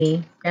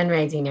Grand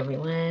Rising,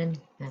 everyone.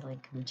 Natalie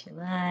coming to you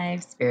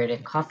live. Spirit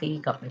and coffee.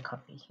 Got my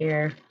coffee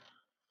here.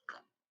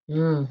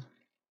 Mmm,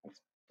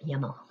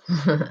 yummo.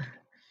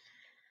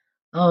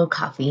 Oh,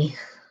 coffee.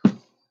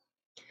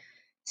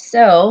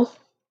 So,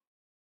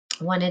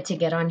 wanted to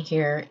get on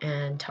here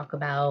and talk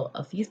about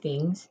a few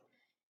things.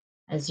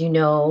 As you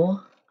know,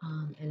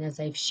 and as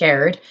I've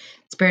shared,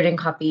 Spirit and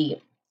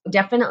Coffee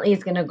definitely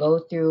is going to go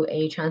through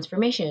a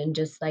transformation,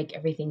 just like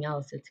everything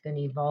else. It's going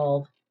to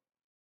evolve,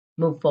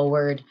 move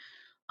forward.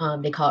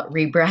 They call it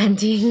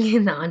rebranding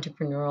in the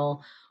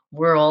entrepreneurial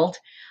world.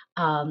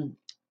 Um,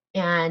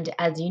 and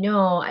as you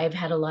know, I've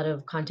had a lot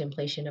of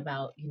contemplation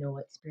about,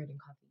 what Spirit and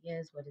Coffee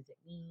is. What does it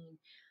mean?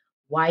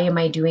 Why am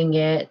I doing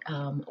it?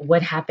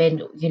 What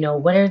happened?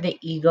 What are the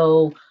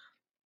ego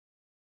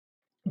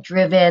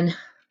driven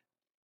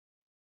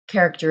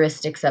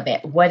characteristics of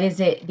it? What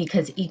is it?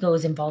 Because ego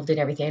is involved in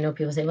everything. I know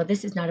people say, well,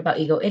 this is not about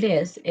ego. It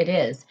is. It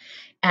is.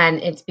 And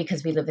it's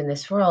because we live in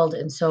this world.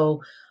 And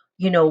so,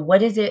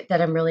 what is it that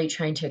I'm really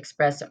trying to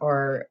express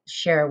or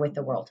share with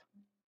the world?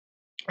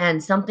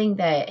 And something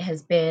that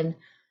has been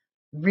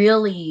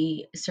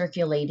really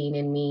circulating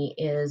in me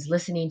is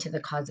listening to the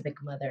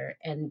cosmic mother.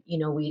 And,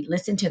 we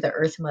listen to the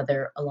earth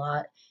mother a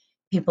lot.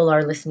 People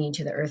are listening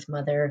to the earth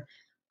mother.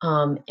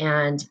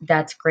 And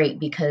that's great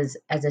because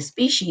as a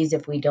species,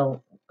 if we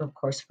don't, of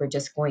course, we're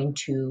just going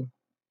to,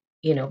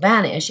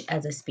 vanish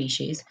as a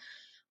species.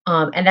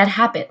 And that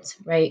happens,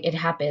 right? It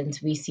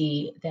happens. We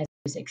see that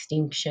there's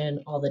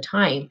extinction all the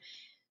time.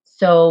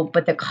 So,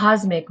 but the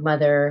cosmic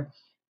mother,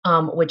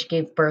 which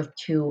gave birth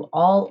to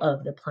all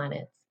of the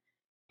planets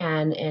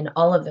and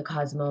all of the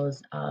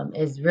cosmos,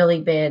 has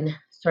really been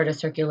sort of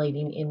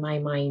circulating in my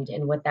mind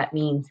and what that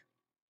means.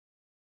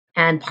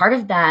 And part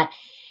of that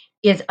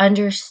is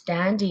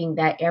understanding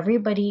that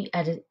everybody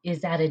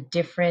is at a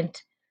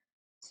different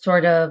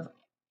sort of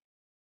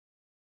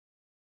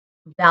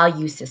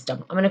value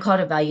system. I'm going to call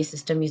it a value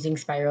system using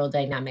spiral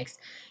dynamics.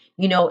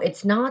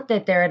 It's not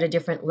that they're at a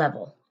different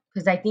level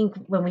because I think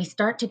when we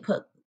start to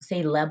put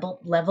say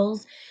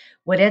levels,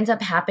 what ends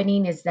up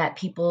happening is that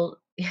people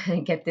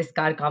get this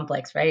god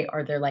complex, right?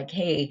 Or they're like,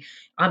 "Hey,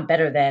 I'm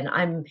better than,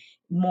 I'm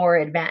more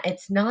advanced."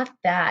 It's not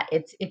that.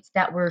 It's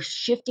that we're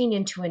shifting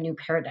into a new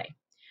paradigm.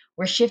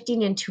 We're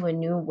shifting into a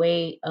new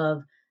way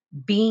of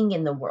being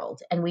in the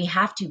world, and we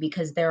have to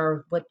because there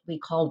are what we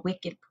call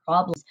wicked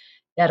problems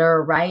that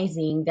are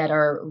arising that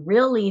are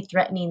really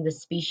threatening the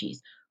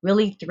species,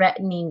 really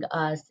threatening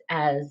us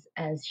as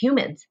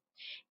humans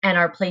and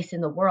our place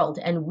in the world.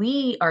 And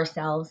we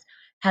ourselves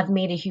have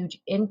made a huge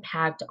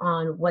impact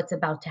on what's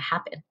about to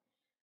happen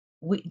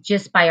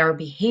just by our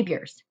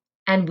behaviors.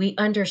 And we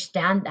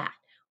understand that.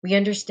 We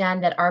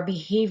understand that our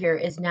behavior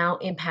is now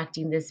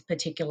impacting this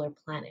particular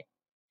planet.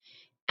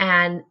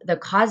 And the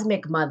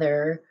cosmic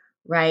mother,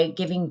 right,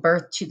 giving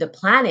birth to the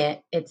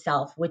planet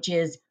itself, which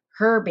is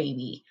her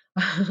baby,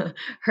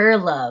 her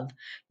love,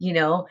 you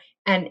know,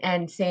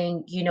 and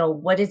saying,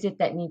 what is it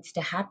that needs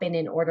to happen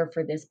in order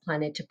for this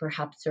planet to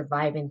perhaps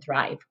survive and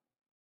thrive?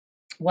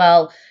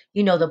 Well,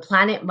 the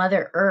planet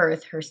Mother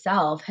Earth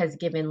herself has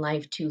given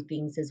life to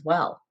things as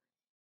well,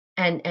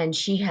 and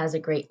she has a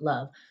great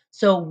love.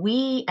 So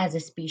we as a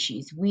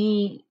species,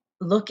 we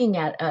looking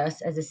at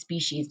us as a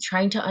species,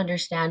 trying to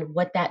understand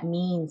what that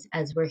means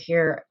as we're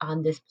here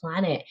on this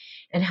planet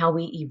and how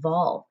we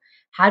evolve.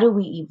 How do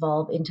we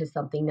evolve into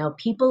something? Now,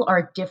 people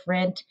are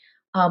different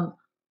um,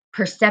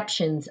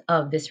 perceptions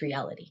of this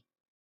reality.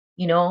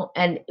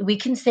 And we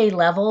can say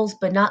levels,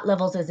 but not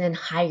levels as in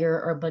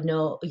higher or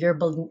below. You're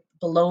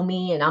below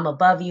me and I'm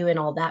above you and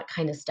all that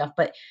kind of stuff.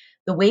 But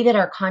the way that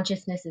our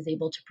consciousness is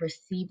able to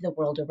perceive the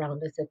world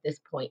around us at this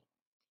point.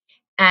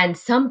 And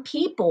some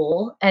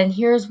people, and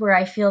here's where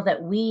I feel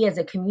that we as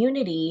a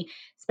community,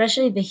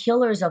 especially the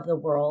healers of the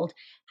world,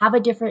 have a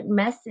different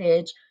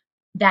message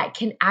that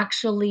can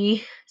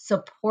actually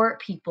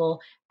support people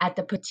at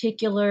the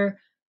particular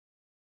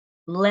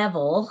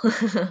level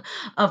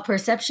of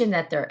perception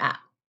that they're at.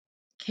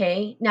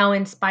 Okay. Now,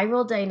 in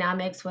spiral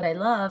dynamics, what I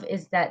love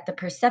is that the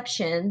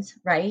perceptions,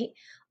 right,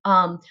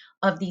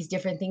 of these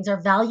different things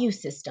are value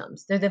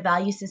systems. They're the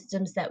value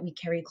systems that we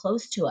carry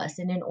close to us.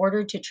 And in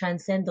order to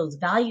transcend those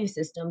value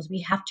systems,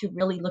 we have to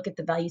really look at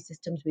the value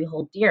systems we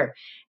hold dear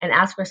and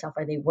ask ourselves,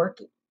 are they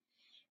working?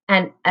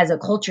 And as a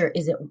culture,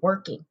 is it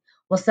working?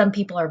 Well, some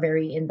people are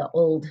very in the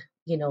old,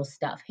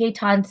 stuff. Hey,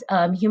 Tons,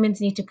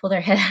 humans need to pull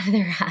their head out of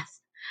their ass,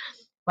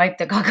 wipe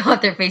the cock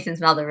off their face, and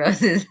smell the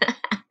roses.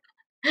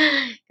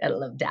 Gotta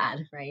love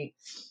dad, right?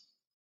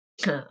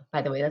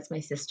 By the way, that's my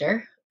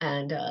sister.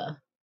 And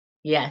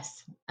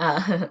yes,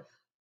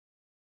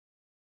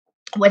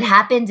 what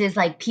happens is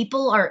like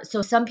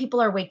some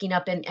people are waking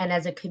up and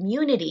as a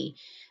community,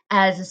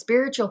 as a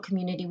spiritual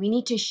community, we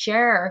need to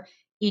share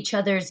each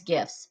other's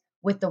gifts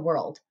with the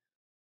world.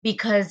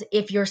 Because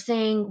if you're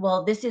saying,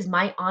 well, this is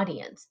my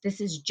audience,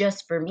 this is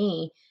just for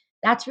me,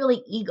 that's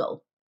really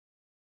ego.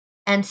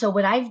 And so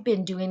what I've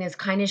been doing is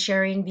kind of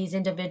sharing these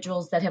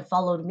individuals that have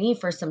followed me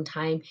for some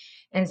time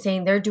and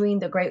saying they're doing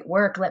the great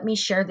work. Let me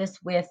share this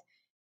with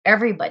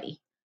everybody.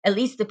 at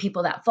least the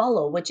people that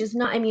follow, which is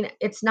not, I mean,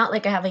 it's not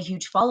like I have a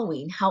huge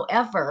following.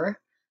 However,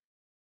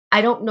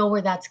 I don't know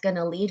where that's going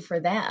to lead for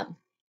them.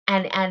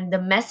 And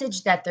the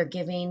message that they're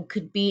giving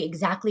could be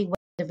exactly what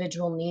the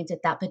individual needs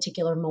at that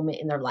particular moment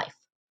in their life.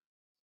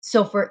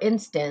 So for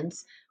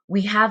instance,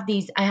 we have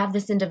these, I have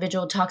this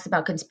individual talks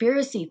about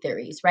conspiracy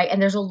theories, right?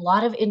 And there's a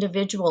lot of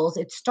individuals,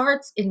 it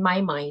starts in my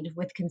mind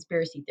with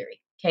conspiracy theory,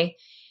 okay?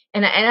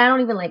 And I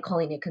don't even like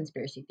calling it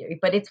conspiracy theory,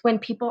 but it's when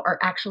people are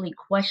actually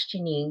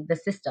questioning the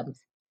systems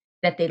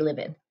that they live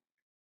in.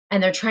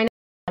 And they're trying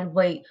to understand,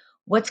 wait,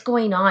 what's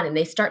going on? And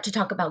they start to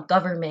talk about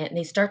government and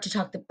they start to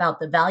talk about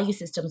the value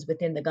systems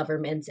within the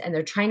governments, and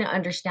they're trying to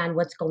understand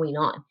what's going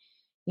on.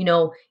 You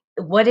know,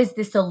 what is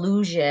this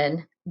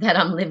illusion that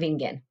I'm living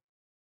in?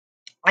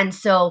 And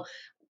so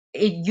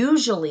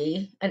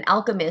an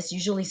alchemist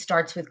usually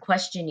starts with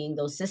questioning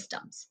those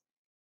systems.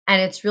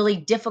 And it's really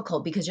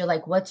difficult because you're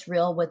like, what's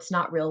real? What's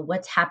not real?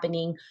 What's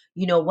happening?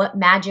 You know, what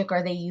magic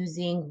are they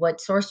using?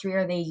 What sorcery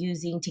are they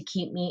using to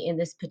keep me in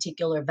this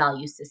particular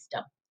value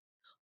system?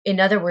 In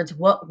other words,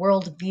 what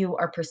worldview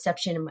or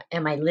perception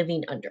am I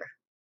living under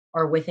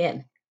or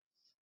within?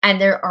 And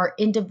there are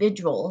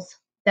individuals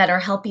that are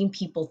helping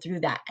people through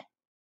that,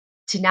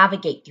 to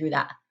navigate through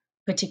that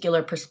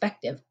particular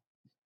perspective.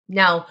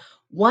 Now,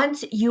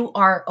 once you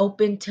are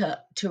open to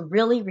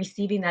really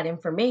receiving that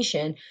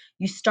information,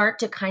 you start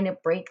to kind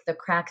of break the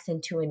cracks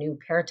into a new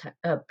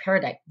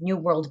paradigm, new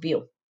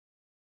worldview.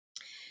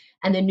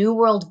 And the new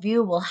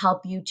worldview will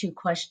help you to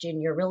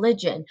question your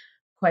religion,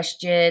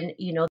 question,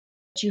 you know,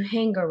 that you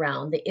hang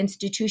around, the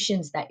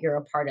institutions that you're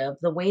a part of,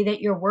 the way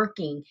that you're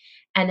working.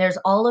 And there's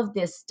all of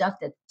this stuff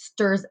that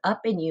stirs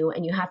up in you,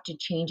 and you have to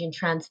change and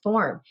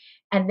transform.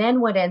 And then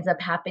what ends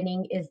up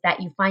happening is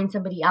that you find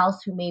somebody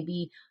else who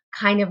maybe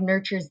kind of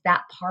nurtures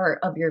that part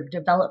of your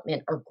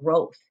development or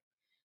growth.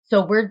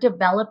 So we're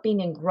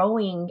developing and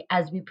growing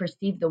as we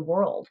perceive the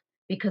world,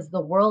 because the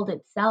world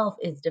itself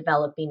is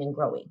developing and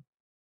growing.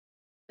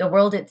 The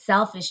world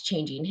itself is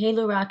changing. Hey,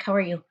 Lurak, how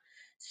are you?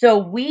 So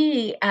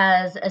we,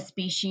 as a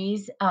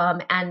species,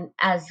 and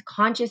as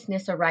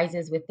consciousness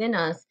arises within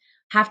us,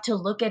 have to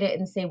look at it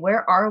and say,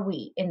 where are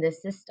we in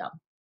this system?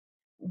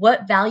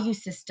 What value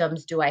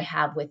systems do I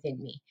have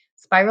within me?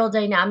 Spiral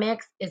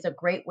dynamics is a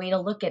great way to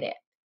look at it.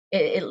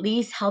 It at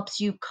least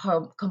helps you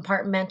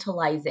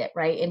compartmentalize it,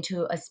 right,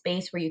 into a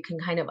space where you can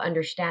kind of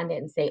understand it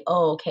and say,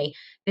 oh, okay,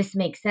 this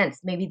makes sense.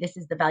 Maybe this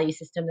is the value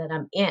system that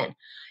I'm in.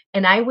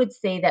 And I would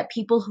say that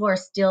people who are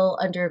still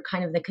under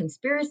kind of the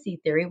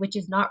conspiracy theory, which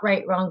is not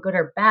right, wrong, good,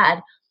 or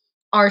bad,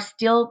 are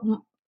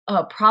still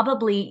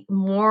probably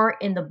more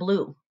in the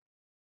blue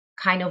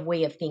kind of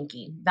way of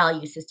thinking,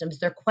 value systems.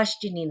 They're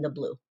questioning the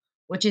blue,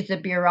 which is the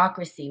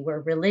bureaucracy,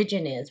 where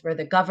religion is, where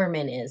the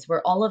government is,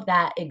 where all of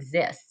that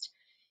exists.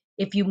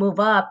 If you move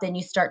up, then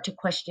you start to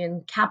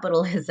question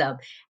capitalism,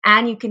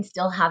 and you can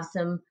still have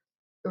some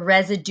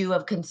residue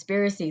of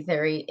conspiracy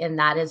theory in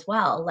that as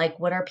well. Like,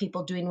 what are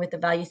people doing with the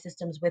value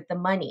systems, with the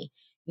money?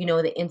 You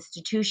know, the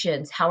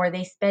institutions, how are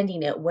they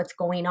spending it? What's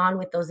going on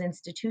with those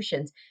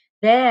institutions?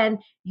 Then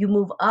you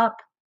move up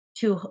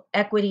to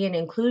equity and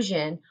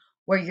inclusion,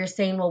 where you're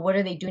saying, well, what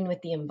are they doing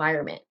with the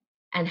environment?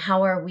 And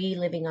how are we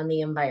living on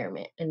the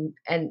environment?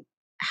 And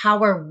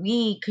how are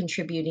we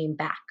contributing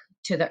back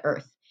to the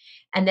earth?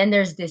 And then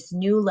there's this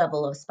new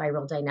level of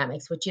spiral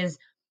dynamics, which is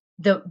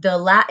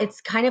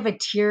it's kind of a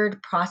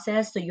tiered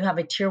process. So you have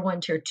a tier 1,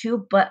 tier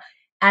 2, but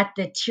at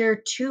the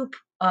tier 2,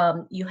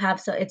 you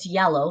have, so it's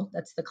yellow,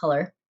 that's the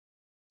color.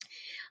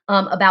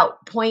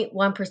 About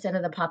 0.1%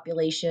 of the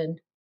population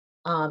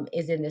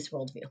is in this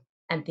worldview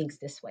and thinks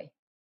this way.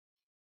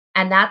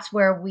 And that's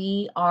where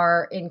we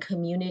are in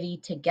community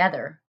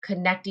together,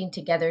 connecting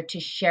together to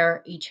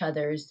share each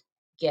other's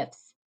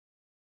gifts.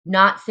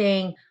 Not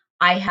saying,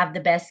 I have the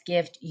best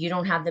gift, you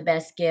don't have the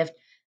best gift,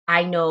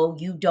 I know,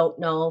 you don't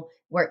know,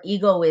 where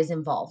ego is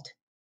involved.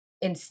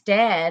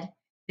 Instead,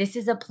 this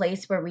is a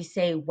place where we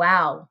say,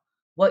 wow,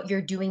 what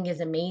you're doing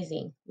is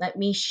amazing. Let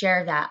me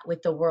share that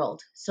with the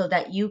world, so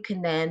that you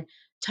can then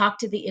talk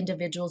to the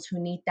individuals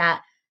who need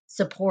that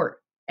support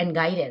and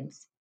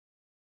guidance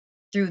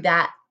through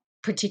that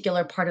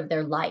particular part of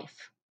their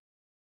life.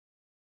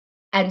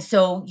 And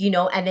so, you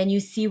know, and then you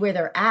see where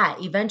they're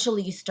at.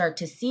 Eventually you start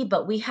to see,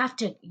 but we have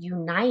to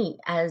unite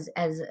as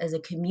a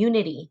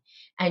community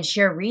and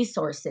share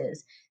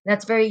resources.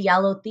 That's very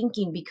yellow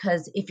thinking,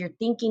 because if you're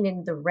thinking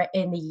in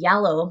in the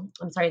yellow,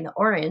 I'm sorry, in the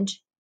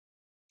orange,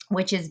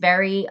 which is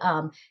very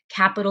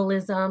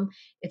capitalism,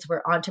 it's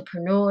where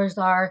entrepreneurs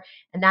are,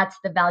 and that's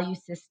the value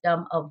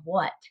system of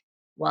what?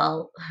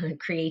 Well,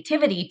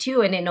 creativity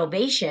too, and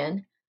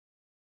innovation,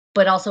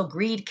 but also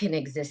greed can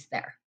exist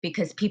there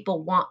because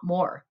people want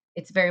more.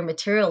 It's very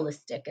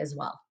materialistic as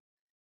well.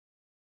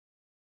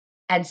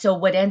 And so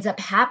what ends up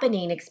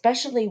happening,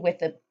 especially with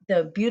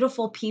the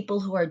beautiful people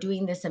who are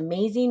doing this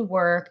amazing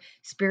work,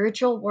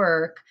 spiritual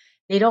work,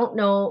 they don't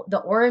know, the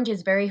orange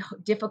is very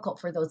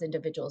difficult for those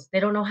individuals. They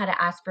don't know how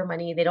to ask for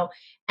money. They don't,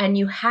 and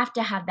you have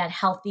to have that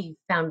healthy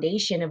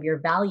foundation of your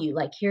value.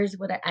 Like, here's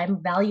what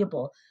I'm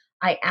valuable.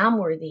 I am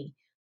worthy.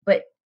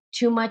 But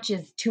Too much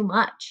is too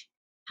much.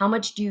 How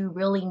much do you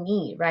really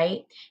need,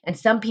 right? And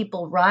some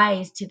people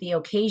rise to the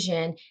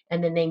occasion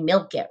and then they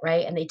milk it,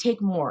 right? And they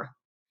take more.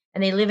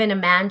 And they live in a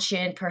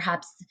mansion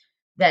perhaps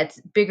that's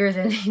bigger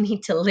than they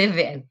need to live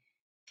in.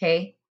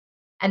 Okay?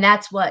 And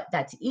that's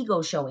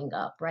ego showing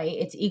up, right?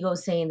 It's ego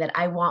saying that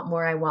I want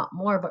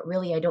more, but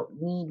really I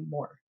don't need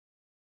more.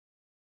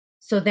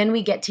 So then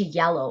we get to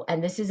yellow,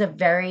 and this is a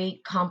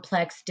very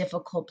complex,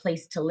 difficult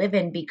place to live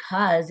in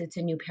because it's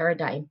a new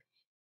paradigm.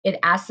 It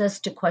asks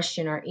us to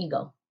question our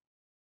ego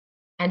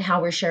and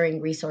how we're sharing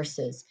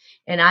resources.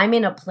 And I'm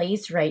in a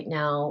place right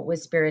now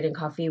with Spirit and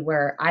Coffee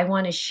where I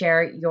want to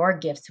share your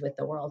gifts with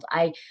the world.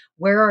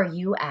 Where are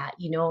you at?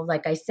 You know,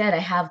 like I said, I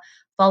have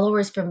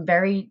followers from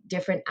very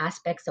different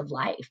aspects of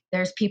life.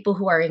 There's people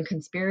who are in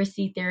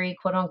conspiracy theory,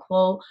 quote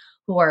unquote,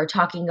 who are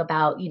talking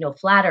about,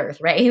 flat earth,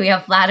 right? We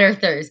have flat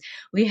earthers.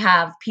 We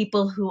have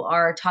people who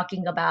are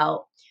talking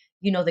about,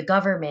 the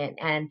government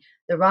and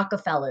the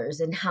Rockefellers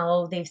and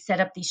how they've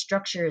set up these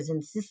structures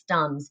and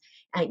systems,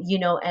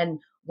 and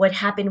what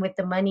happened with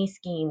the money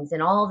schemes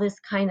and all this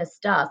kind of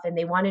stuff. And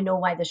they want to know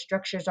why the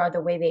structures are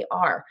the way they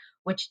are,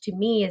 which to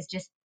me is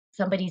just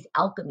somebody's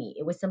alchemy.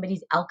 It was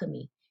somebody's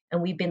alchemy.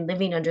 And we've been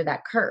living under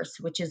that curse,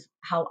 which is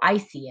how I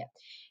see it.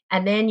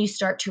 And then you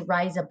start to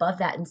rise above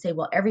that and say,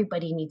 well,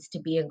 everybody needs to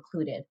be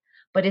included.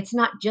 But it's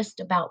not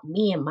just about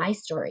me and my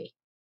story.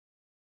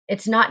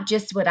 It's not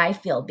just what I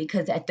feel,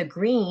 because at the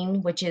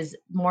green, which is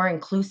more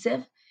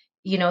inclusive,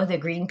 the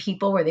green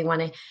people where they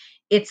want to,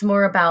 it's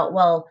more about,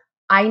 well,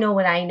 I know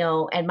what I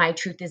know and my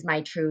truth is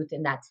my truth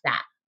and that's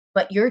that.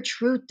 But your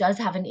truth does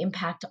have an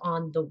impact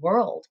on the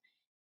world.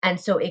 And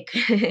so it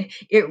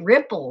it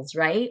ripples,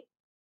 right?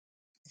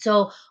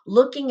 So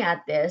looking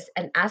at this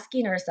and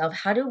asking ourselves,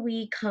 how do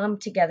we come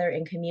together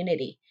in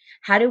community?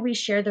 How do we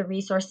share the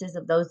resources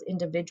of those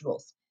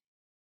individuals?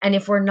 And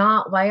if we're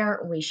not, why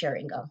aren't we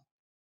sharing them?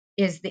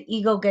 Is the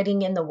ego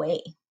getting in the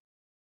way?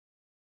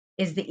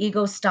 Is the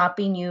ego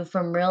stopping you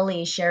from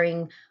really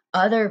sharing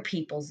other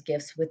people's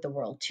gifts with the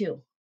world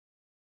too?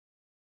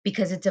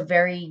 Because it's a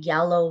very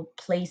yellow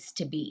place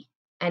to be.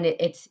 And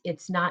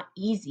it's not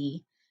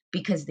easy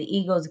because the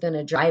ego is going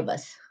to drive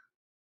us.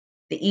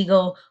 The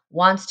ego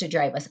wants to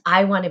drive us.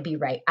 I want to be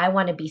right. I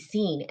want to be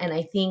seen. And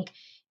I think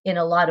in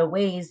a lot of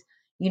ways,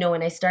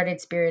 when I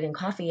started Spirit and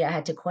Coffee, I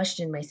had to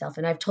question myself.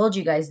 And I've told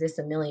you guys this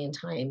a million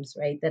times,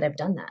 right? That I've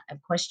done that.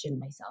 I've questioned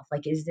myself.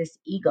 Like, is this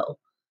ego?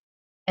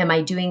 Am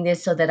I doing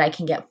this so that I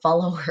can get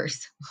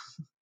followers?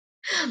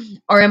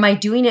 Or am I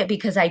doing it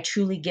because I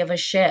truly give a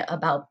shit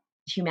about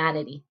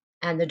humanity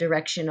and the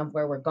direction of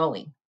where we're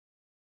going?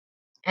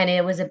 And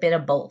it was a bit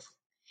of both.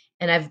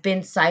 And I've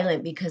been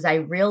silent because I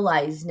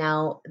realize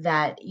now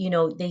that,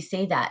 they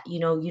say that, you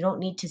don't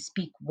need to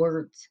speak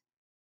words.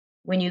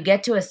 When you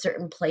get to a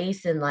certain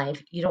place in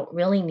life, you don't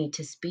really need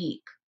to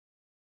speak.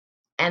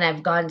 And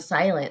I've gone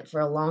silent for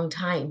a long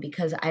time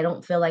because I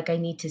don't feel like I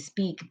need to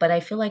speak, but I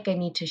feel like I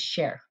need to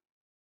share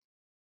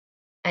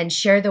and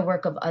share the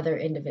work of other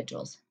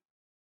individuals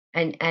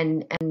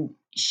and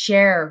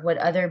share what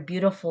other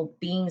beautiful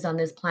beings on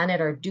this planet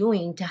are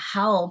doing to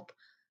help,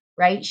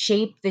 right,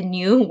 shape the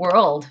new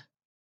world.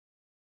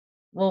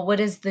 Well, what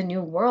is the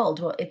new world?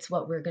 Well, it's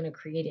what we're going to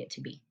create it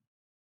to be.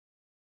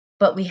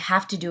 But we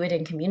have to do it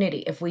in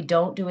community. If we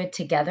don't do it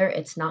together,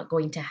 it's not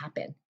going to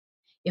happen.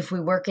 If we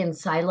work in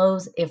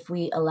silos, if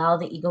we allow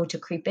the ego to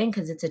creep in,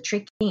 because it's a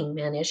tricky thing,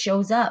 man, it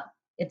shows up.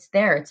 It's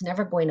there. It's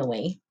never going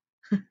away.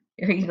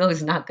 Your ego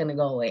is not going to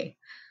go away.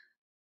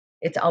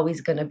 It's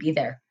always going to be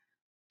there.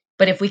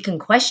 But if we can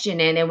question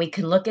it and we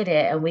can look at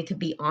it and we could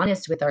be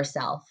honest with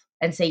ourselves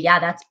and say,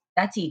 yeah,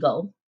 that's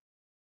ego.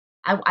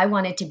 I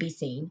want it to be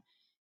seen,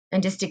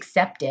 and just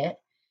accept it.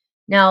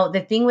 Now, the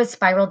thing with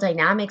spiral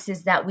dynamics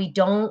is that we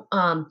don't,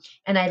 and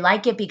I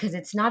like it because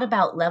it's not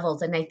about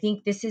levels. And I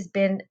think this has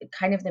been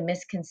kind of the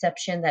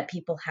misconception that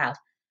people have.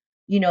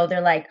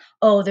 They're like,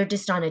 oh, they're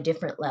just on a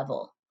different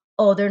level.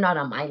 Oh, they're not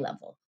on my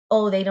level.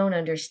 Oh, they don't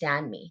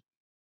understand me.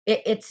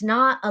 It's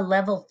not a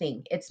level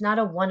thing. It's not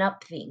a one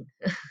up thing.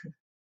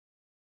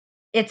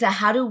 It's a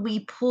how do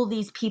we pull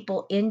these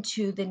people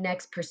into the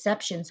next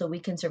perception so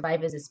we can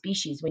survive as a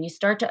species. When you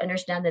start to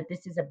understand that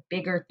this is a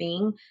bigger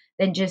thing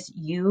than just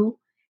you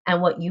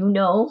and what you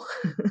know,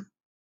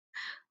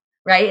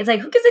 right? It's like,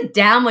 who gives a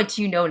damn what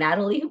you know,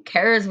 Natalie? Who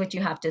cares what you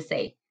have to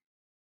say?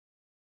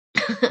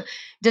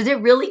 Does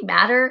it really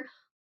matter?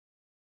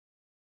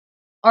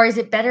 Or is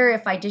it better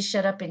if I just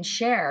shut up and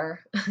share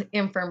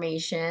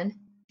information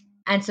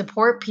and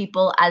support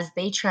people as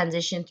they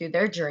transition through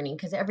their journey?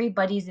 Because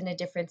everybody's in a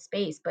different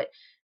space, but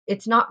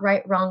it's not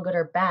right, wrong, good,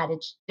 or bad.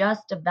 It's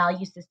just a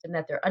value system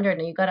that they're under.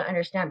 Now you got to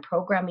understand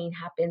programming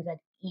happens at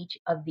each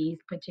of these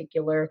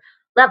particular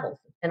levels,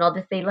 and I'll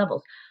just say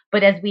levels.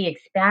 But as we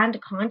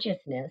expand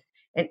consciousness,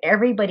 and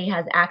everybody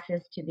has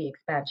access to the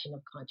expansion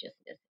of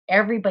consciousness,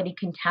 everybody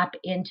can tap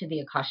into the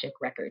Akashic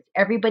records,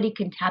 everybody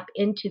can tap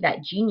into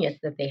that genius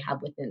that they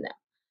have within them.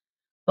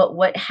 But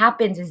what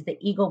happens is the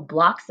ego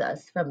blocks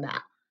us from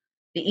that.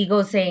 The ego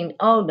is saying,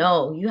 "Oh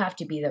no, you have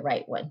to be the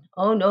right one.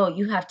 Oh no,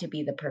 you have to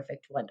be the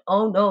perfect one.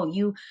 Oh no,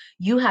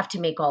 you have to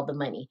make all the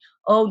money.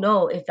 Oh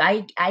no, if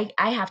I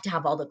have to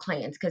have all the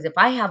clients, because if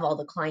I have all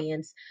the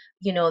clients,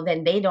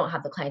 then they don't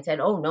have the clients.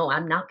 And oh no,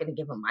 I'm not going to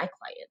give them my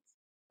clients.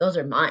 Those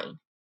are mine.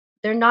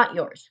 They're not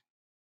yours.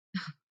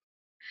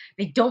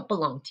 They don't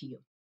belong to you."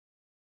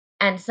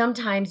 And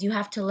sometimes you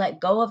have to let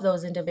go of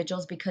those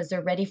individuals because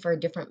they're ready for a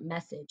different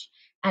message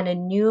and a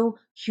new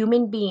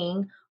human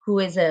being who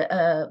is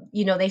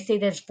they say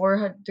there's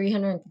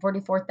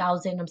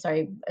 344,000, I'm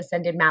sorry,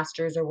 ascended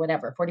masters or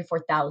whatever,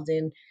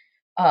 44,000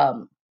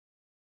 um,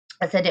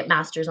 ascended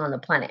masters on the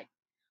planet.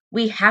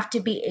 We have to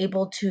be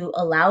able to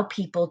allow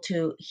people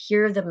to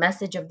hear the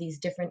message of these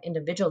different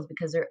individuals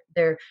because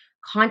their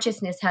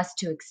consciousness has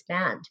to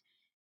expand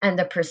and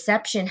the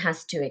perception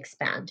has to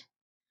expand.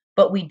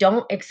 But we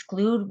don't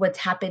exclude what's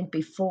happened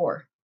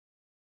before.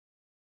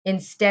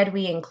 Instead,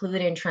 we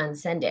include and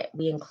transcend it.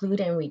 We include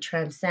and we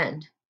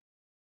transcend.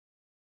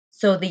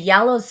 So the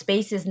yellow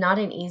space is not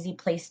an easy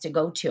place to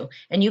go to.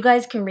 And you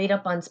guys can read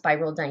up on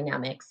spiral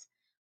dynamics.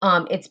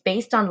 It's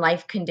based on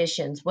life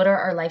conditions. What are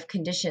our life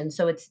conditions?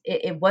 So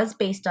it was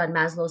based on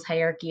Maslow's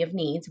hierarchy of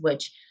needs,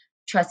 which,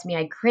 trust me,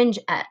 I cringe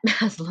at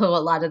Maslow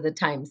a lot of the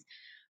times,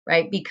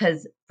 right?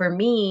 Because for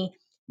me,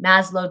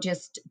 Maslow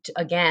just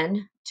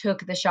again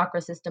took the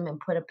chakra system and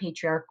put a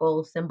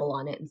patriarchal symbol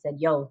on it and said,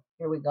 "Yo,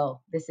 here we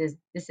go. This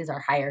is our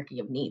hierarchy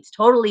of needs."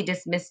 Totally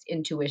dismissed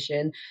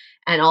intuition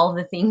and all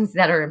the things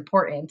that are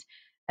important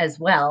as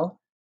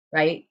well,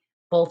 right?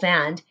 Both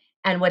and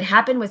what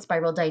happened with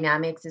spiral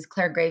dynamics is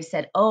Claire Graves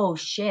said, "Oh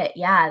shit,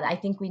 yeah, I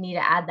think we need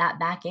to add that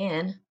back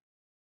in."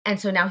 And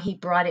so now he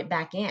brought it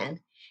back in.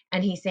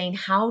 And he's saying,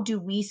 how do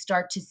we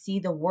start to see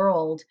the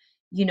world,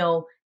 you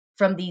know,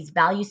 from these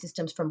value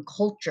systems, from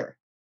culture,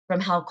 from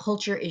how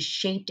culture is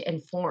shaped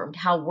and formed,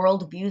 how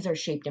worldviews are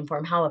shaped and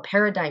formed, how a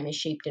paradigm is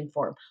shaped and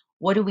formed?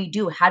 What do we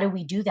do? How do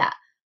we do that?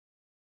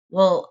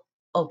 Well,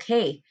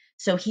 okay.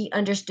 So he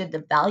understood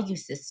the value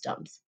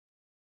systems.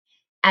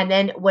 And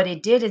then what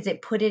it did is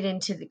it put it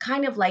into the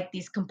kind of like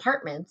these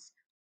compartments.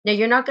 Now,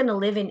 you're not going to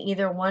live in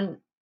either one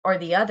or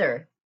the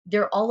other.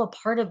 They're all a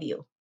part of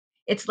you.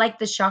 It's like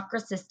the chakra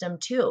system,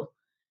 too.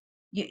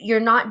 You're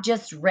not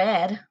just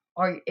red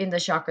or in the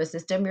chakra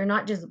system, you're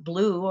not just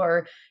blue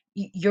or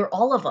you're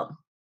all of them.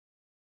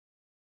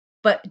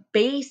 But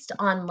based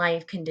on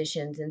life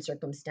conditions and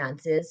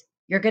circumstances,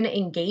 you're going to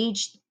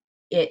engage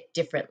it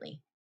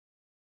differently.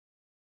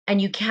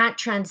 And you can't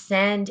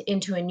transcend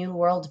into a new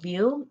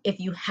worldview if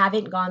you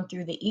haven't gone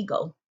through the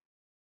ego.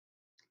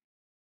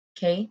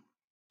 Okay.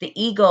 The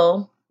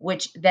ego,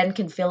 which then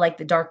can feel like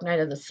the dark night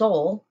of the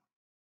soul,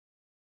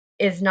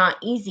 is not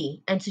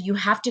easy. And so you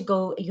have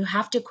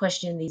to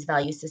question these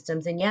value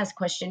systems. And yes,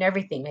 question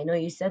everything. I know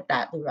you said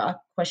that, Lura.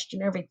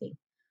 Question everything.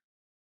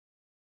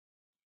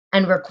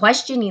 And we're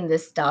questioning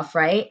this stuff,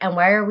 right? And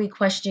why are we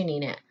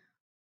questioning it?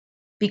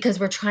 Because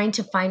we're trying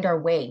to find our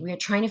way. We're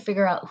trying to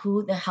figure out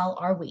who the hell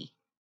are we?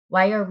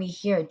 Why are we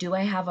here? Do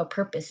I have a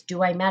purpose?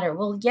 Do I matter?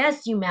 Well,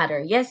 yes, you matter.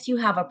 Yes, you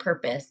have a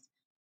purpose.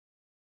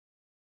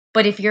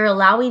 But if you're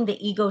allowing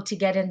the ego to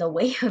get in the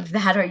way of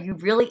that, are you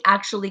really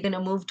actually going to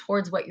move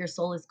towards what your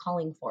soul is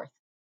calling forth?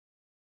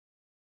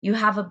 You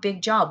have a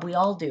big job. We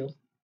all do.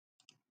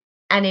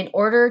 And in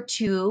order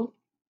to,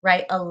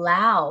 right,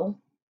 allow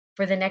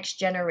for the next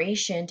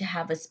generation to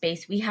have a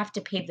space, we have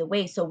to pave the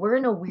way. So we're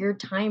in a weird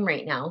time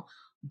right now,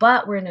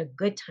 but we're in a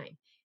good time.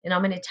 And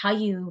I'm going to tell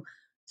you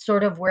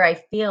sort of where I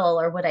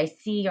feel or what I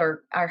see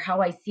or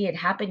how I see it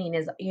happening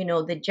is,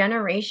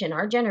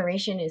 our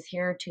generation is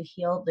here to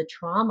heal the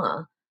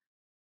trauma,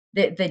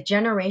 the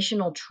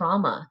generational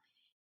trauma.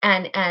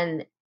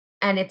 And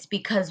it's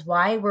because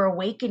why we're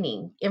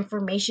awakening.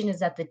 Information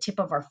is at the tip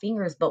of our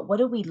fingers, but what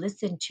do we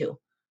listen to?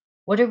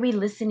 What are we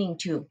listening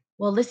to?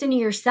 Well, listen to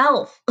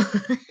yourself.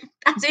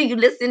 That's who you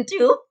listen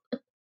to.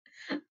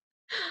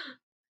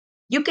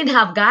 You can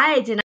have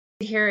guides and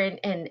here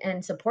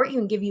and support you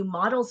and give you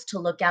models to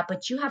look at,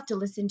 but you have to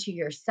listen to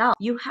yourself.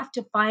 You have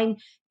to find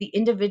the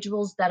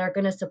individuals that are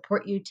going to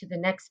support you to the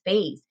next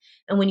phase.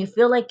 And when you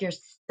feel like you're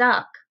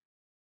stuck,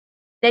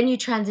 then you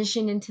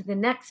transition into the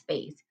next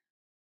phase,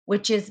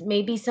 which is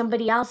maybe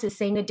somebody else is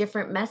saying a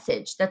different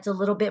message that's a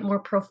little bit more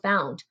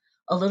profound,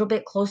 a little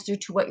bit closer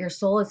to what your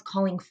soul is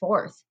calling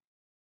forth.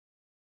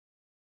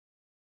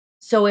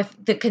 So if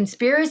the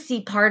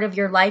conspiracy part of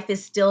your life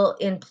is still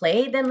in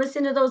play, then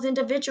listen to those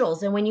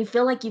individuals. And when you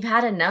feel like you've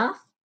had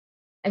enough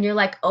and you're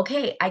like,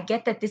 okay, I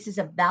get that this is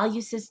a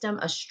value system,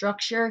 a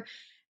structure,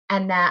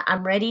 and that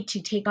I'm ready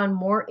to take on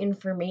more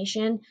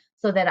information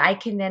so that I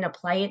can then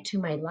apply it to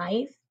my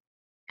life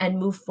and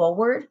move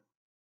forward,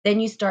 then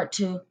you start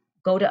to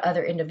go to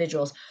other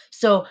individuals.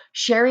 So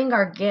sharing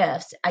our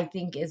gifts, I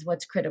think, is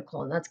what's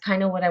critical. And that's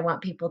kind of what I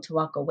want people to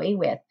walk away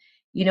with.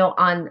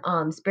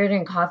 On Spirit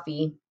and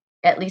Coffee,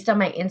 at least on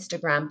my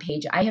Instagram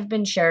page, I have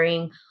been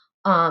sharing,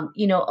 a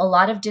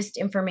lot of just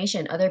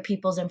information, other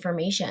people's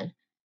information,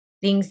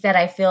 things that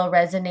I feel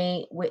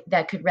resonate with,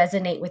 that could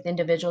resonate with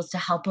individuals to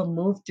help them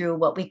move through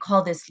what we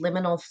call this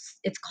liminal,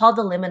 it's called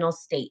the liminal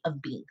state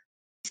of being.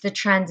 It's the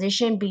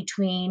transition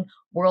between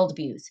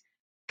worldviews.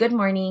 Good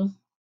morning.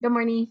 Good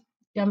morning,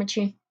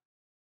 Yamachi.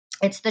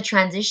 It's the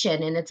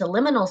transition and it's a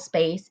liminal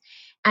space,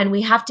 and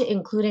we have to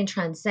include and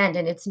transcend,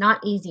 and it's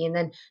not easy. And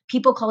then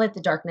people call it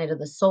the dark night of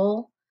the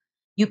soul.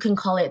 You can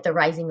call it the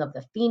rising of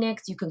the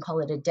phoenix. You can call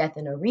it a death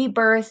and a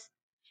rebirth.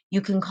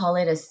 You can call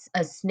it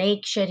a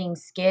snake shedding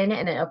skin.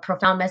 And a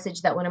profound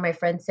message that one of my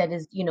friends said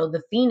is,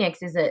 the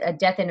phoenix is a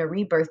death and a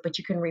rebirth, but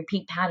you can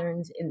repeat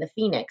patterns in the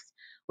phoenix.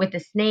 With the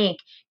snake,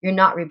 you're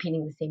not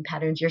repeating the same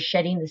patterns. You're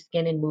shedding the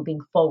skin and moving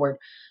forward.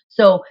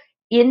 So,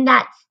 in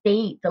that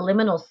state, the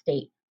liminal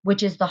state,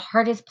 which is the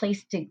hardest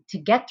place to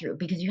get through,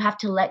 because you have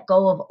to let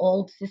go of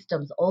old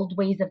systems, old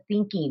ways of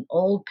thinking,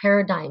 old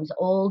paradigms,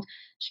 old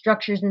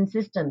structures and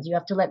systems. You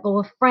have to let go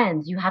of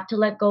friends. You have to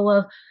let go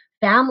of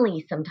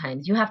family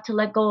sometimes. You have to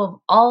let go of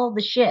all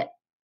the shit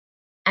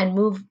and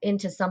move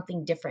into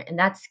something different. And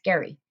that's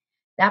scary.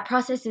 That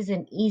process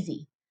isn't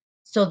easy.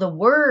 So the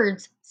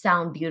words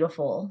sound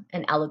beautiful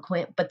and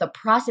eloquent, but the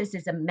process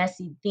is a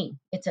messy thing.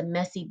 It's a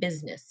messy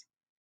business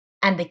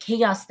and the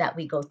chaos that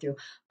we go through.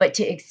 But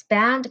to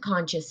expand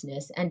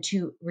consciousness and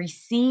to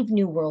receive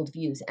new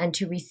worldviews and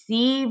to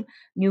receive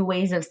new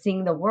ways of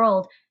seeing the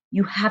world,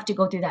 you have to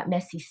go through that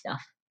messy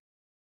stuff.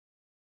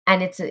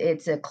 And it's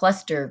a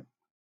cluster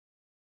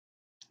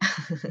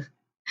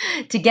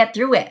to get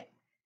through it.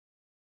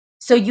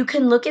 So you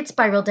can look at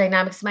spiral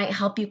dynamics, might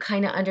help you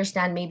kind of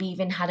understand maybe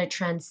even how to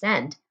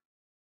transcend.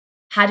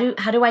 How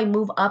do I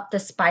move up the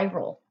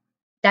spiral?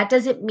 That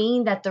doesn't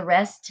mean that the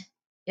rest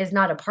is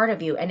not a part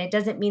of you, and it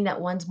doesn't mean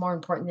that one's more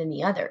important than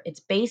the other.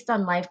 It's based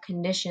on life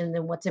conditions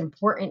and what's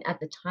important at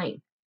the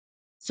time.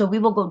 So we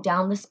will go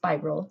down the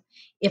spiral.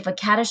 If a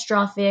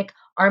catastrophic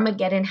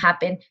Armageddon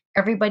happened,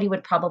 everybody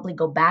would probably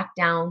go back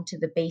down to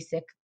the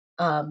basic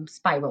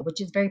spiral,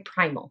 which is very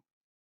primal.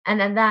 And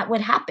then that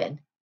would happen.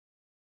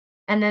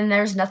 And then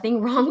there's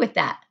nothing wrong with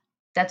that.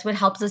 That's what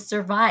helps us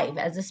survive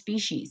as a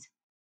species.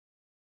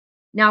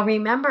 Now,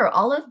 remember,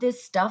 all of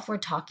this stuff we're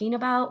talking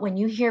about, when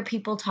you hear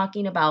people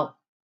talking about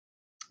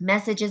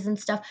messages and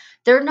stuff,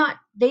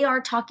 they are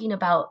talking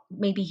about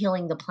maybe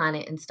healing the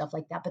planet and stuff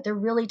like that, but they're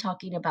really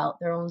talking about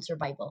their own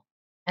survival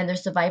and their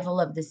survival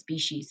of the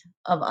species,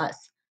 of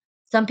us.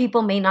 Some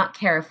people may not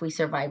care if we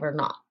survive or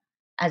not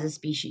as a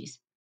species.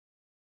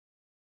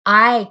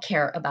 I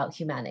care about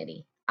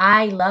humanity.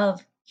 I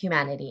love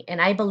humanity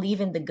and I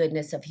believe in the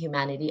goodness of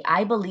humanity.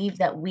 I believe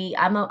that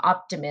I'm an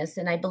optimist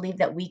and I believe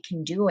that we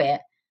can do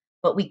it,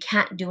 but we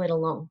can't do it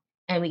alone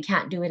and we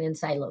can't do it in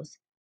silos.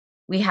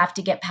 We have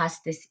to get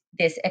past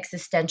this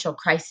existential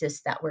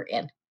crisis that we're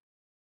in.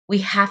 We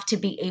have to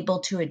be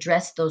able to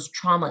address those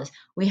traumas.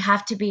 We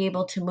have to be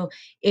able to move.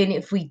 And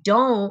if we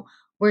don't,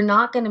 we're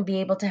not going to be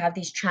able to have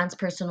these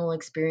transpersonal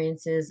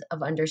experiences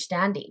of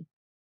understanding.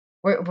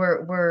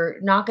 We're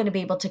not going to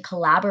be able to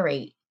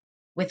collaborate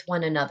with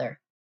one another.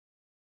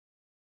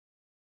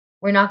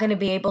 We're not going to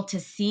be able to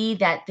see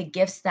that the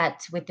gifts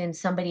that's within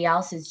somebody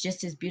else is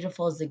just as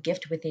beautiful as the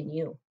gift within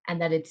you,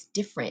 and that it's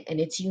different and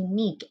it's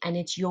unique and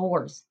it's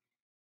yours,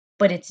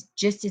 but it's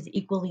just as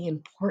equally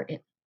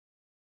important.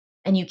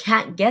 And you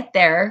can't get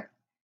there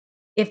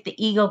if the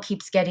ego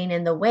keeps getting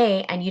in the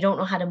way and you don't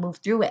know how to move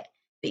through it.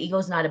 The ego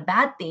is not a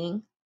bad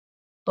thing,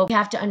 but we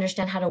have to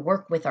understand how to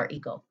work with our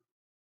ego.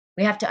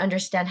 We have to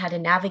understand how to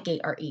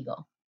navigate our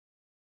ego,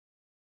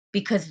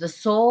 because the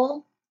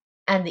soul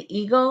and the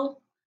ego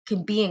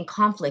can be in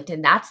conflict,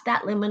 and that's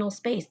that liminal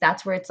space.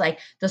 That's where it's like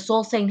the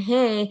soul saying,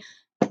 hey,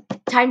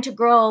 time to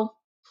grow.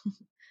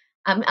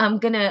 I'm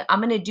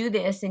gonna do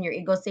this, and your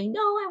ego saying, no,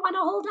 I want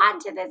to hold on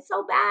to this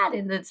so bad,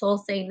 and the soul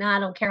saying, no, I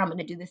don't care, I'm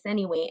gonna do this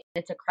anyway.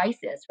 It's a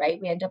crisis, right?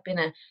 We end up in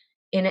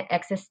an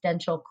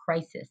existential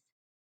crisis.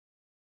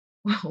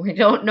 We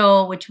don't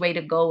know which way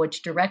to go,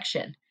 which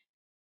direction.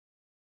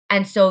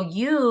 And so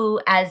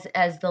you, as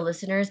the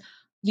listeners,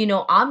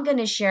 I'm going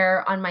to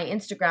share on my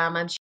Instagram,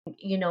 I'm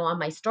sharing, on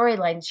my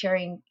storyline,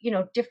 sharing,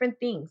 different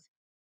things,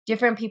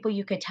 different people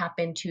you could tap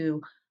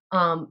into,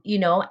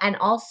 and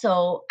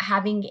also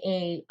having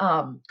a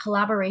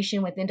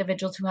collaboration with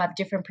individuals who have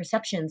different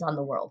perceptions on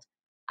the world.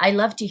 I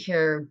love to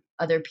hear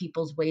other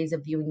people's ways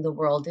of viewing the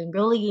world, and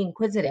really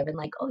inquisitive and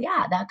like, oh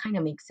yeah, that kind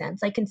of makes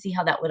sense. I can see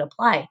how that would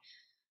apply.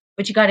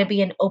 But you got to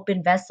be an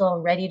open vessel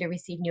and ready to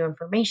receive new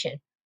information.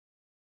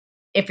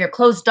 If you're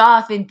closed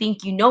off and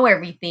think you know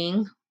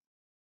everything,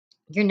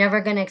 you're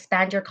never going to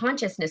expand your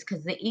consciousness,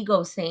 because the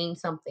ego's saying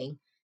something.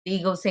 The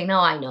ego's saying, no,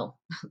 I know.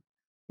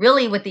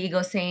 Really, what the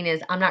ego's saying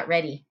is, I'm not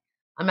ready.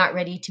 I'm not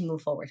ready to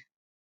move forward.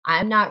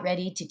 I'm not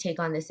ready to take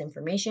on this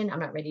information. I'm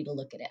not ready to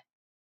look at it.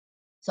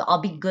 So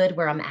I'll be good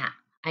where I'm at.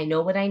 I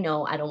know what I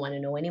know. I don't want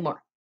to know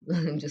anymore.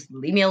 Just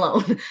leave me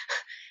alone.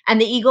 And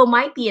the ego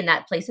might be in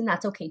that place, and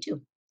that's okay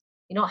too.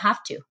 You don't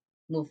have to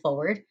move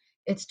forward.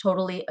 It's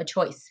totally a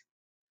choice.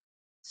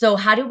 So,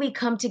 how do we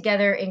come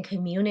together in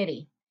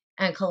community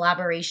and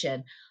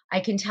collaboration?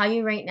 I can tell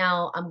you right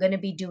now, I'm going to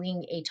be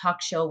doing a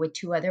talk show with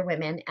two other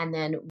women, and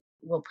then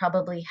we'll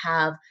probably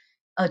have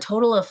a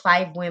total of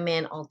 5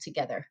 women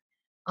altogether,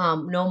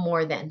 no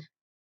more than.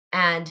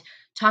 and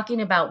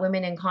talking about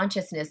women in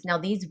consciousness. Now,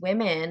 these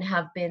women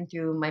have been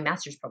through my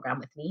master's program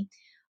with me.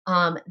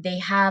 They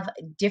have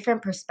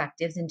different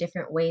perspectives and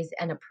different ways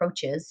and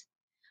approaches.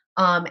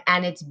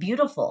 And it's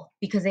beautiful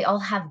because they all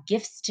have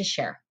gifts to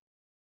share.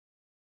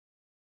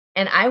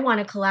 And I want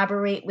to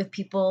collaborate with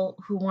people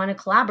who want to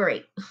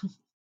collaborate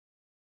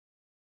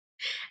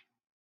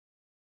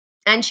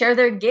and share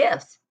their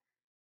gifts.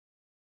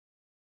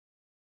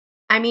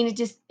 I mean,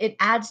 it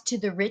adds to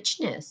the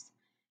richness.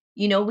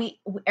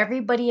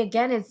 Everybody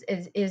again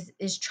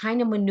is trying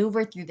to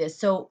maneuver through this.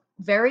 So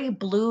very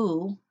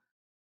blue,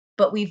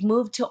 but we've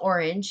moved to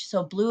orange.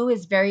 So blue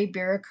is very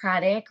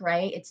bureaucratic,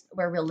 right? It's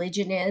where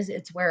religion is.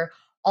 It's where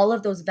all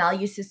of those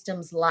value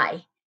systems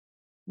lie.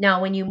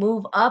 Now, when you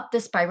move up the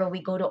spiral,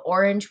 we go to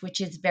orange,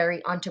 which is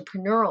very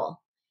entrepreneurial.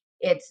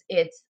 It's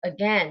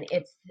again,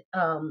 it's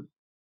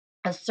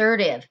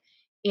assertive.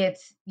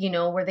 It's,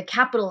 where the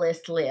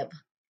capitalists live.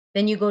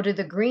 Then you go to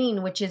the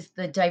green, which is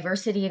the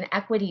diversity and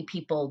equity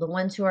people, the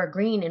ones who are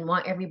green and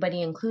want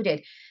everybody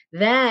included.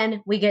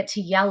 Then we get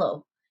to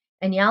yellow.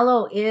 And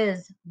yellow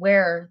is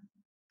where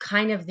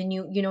kind of the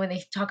new, when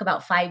they talk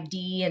about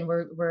 5D and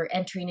we're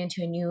entering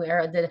into a new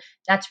era,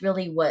 that's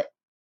really where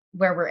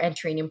we're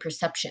entering in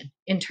perception,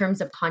 in terms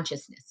of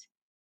consciousness,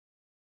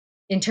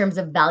 in terms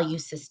of value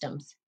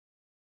systems.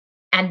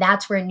 And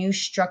that's where new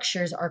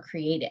structures are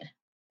created.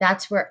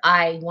 That's where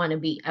I want to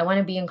be. I want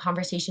to be in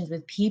conversations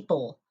with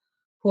people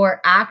who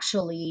are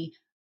actually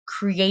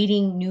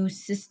creating new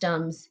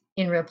systems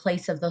in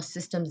replace of those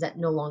systems that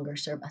no longer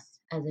serve us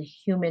as a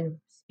human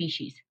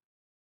species.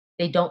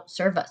 They don't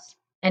serve us.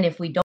 And if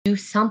we don't do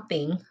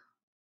something,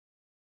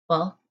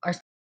 well, our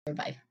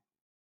survive.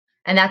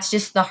 And that's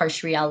just the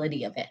harsh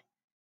reality of it.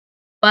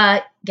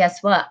 But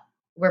guess what?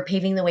 We're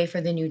paving the way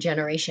for the new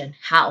generation.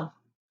 How?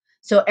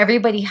 So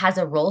everybody has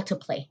a role to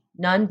play,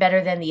 none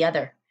better than the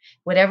other.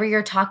 Whatever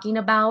you're talking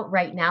about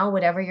right now,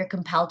 whatever you're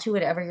compelled to,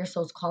 whatever your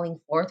soul's calling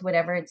forth,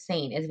 whatever it's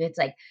saying, if it's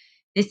like,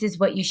 this is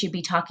what you should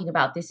be talking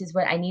about. This is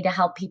what I need to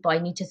help people. I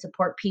need to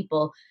support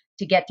people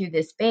to get through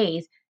this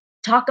phase.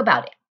 Talk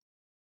about it.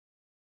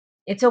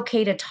 It's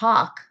okay to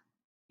talk.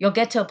 You'll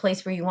get to a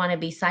place where you want to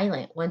be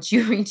silent once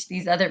you reach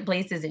these other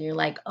places and you're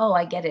like, oh,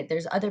 I get it.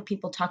 There's other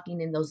people talking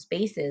in those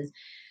spaces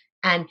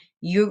and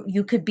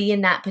you could be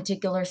in that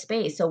particular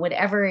space. So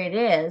whatever it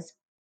is,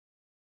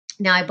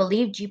 now I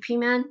believe GP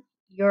man,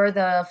 you're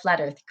the flat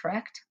earth,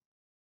 correct?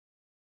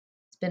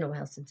 It's been a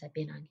while since I've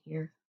been on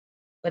here,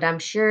 but I'm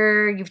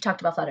sure you've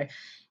talked about flat earth.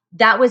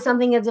 That was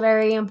something that's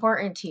very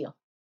important to you.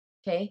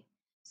 Okay.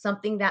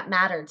 Something that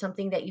mattered,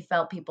 something that you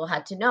felt people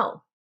had to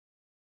know.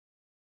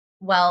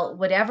 Well,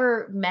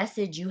 whatever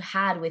message you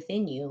had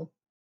within you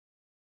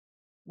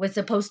was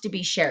supposed to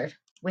be shared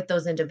with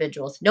those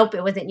individuals. Nope,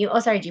 it wasn't you. Oh,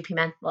 sorry, GP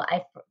man. Well,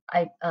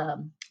 I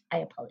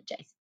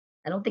apologize.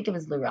 I don't think it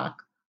was Lurock.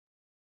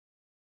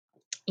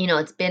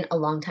 It's been a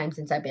long time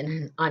since I've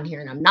been on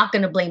here, and I'm not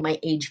going to blame my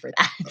age for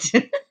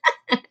that,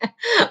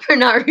 for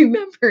not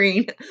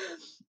remembering.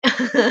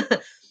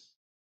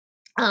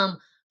 um,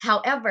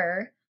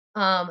 However,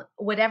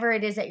 whatever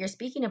it is that you're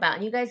speaking about,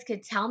 and you guys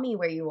could tell me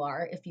where you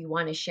are if you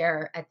want to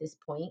share at this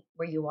point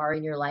where you are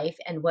in your life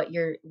and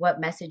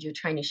what message you're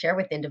trying to share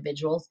with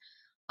individuals.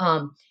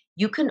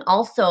 You can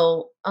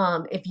also,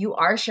 if you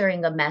are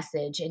sharing a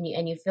message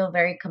and you feel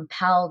very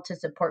compelled to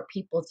support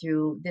people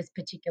through this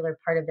particular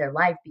part of their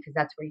life because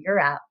that's where you're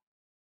at,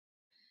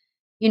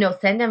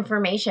 send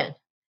information.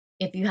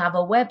 If you have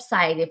a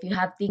website, if you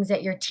have things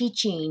that you're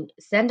teaching,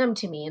 send them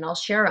to me and I'll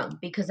share them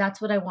because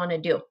that's what I want to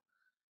do.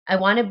 I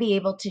want to be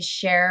able to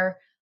share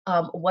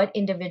what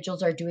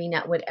individuals are doing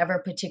at whatever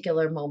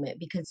particular moment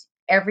because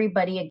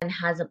everybody again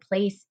has a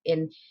place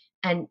in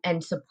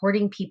and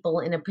supporting people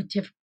in a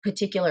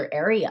particular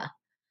area.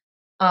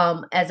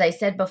 As I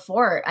said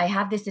before, I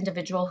have this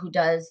individual who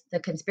does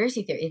the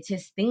conspiracy theory. It's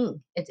his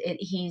thing.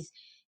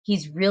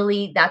 He's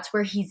really, that's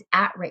where he's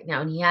at right now,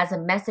 and he has a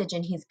message,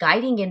 and he's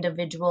guiding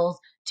individuals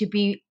to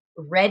be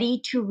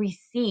ready to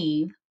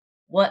receive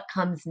what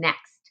comes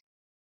next.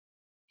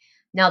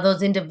 Now,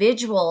 those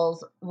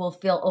individuals will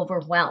feel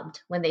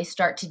overwhelmed when they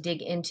start to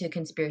dig into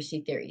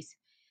conspiracy theories.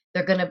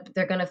 They're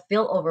gonna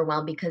feel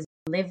overwhelmed because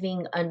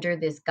living under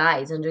this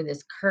guise, under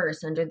this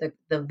curse, under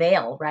the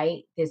veil,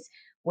 right? This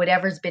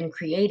whatever's been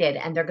created,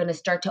 and they're gonna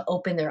start to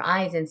open their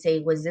eyes and say,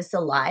 "Was this a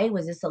lie?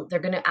 Was this a?" They're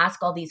gonna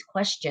ask all these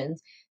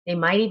questions. They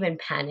might even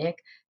panic.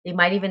 They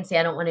might even say,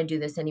 "I don't want to do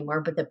this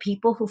anymore." But the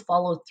people who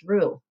follow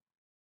through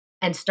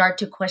and start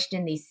to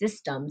question these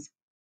systems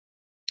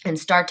and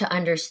start to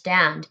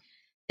understand,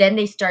 then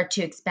they start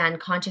to expand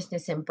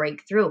consciousness and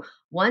break through.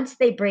 Once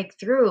they break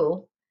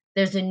through,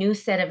 there's a new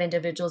set of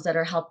individuals that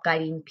are help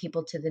guiding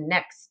people to the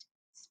next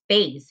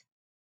phase.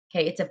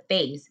 Okay, it's a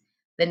phase,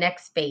 the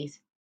next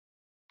phase,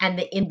 and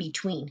the in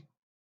between.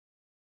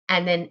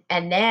 And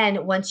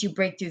then once you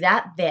break through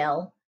that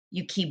veil,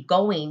 you keep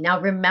going. Now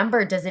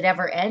remember, does it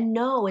ever end?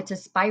 No, it's a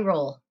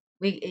spiral.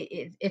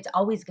 It's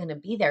always going to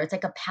be there. It's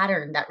like a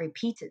pattern that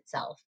repeats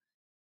itself.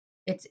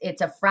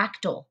 It's a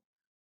fractal,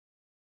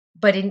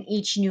 but in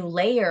each new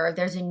layer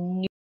there's a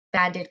new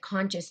expanded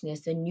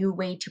consciousness, a new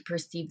way to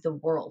perceive the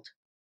world.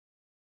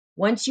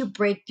 Once you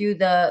break through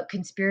the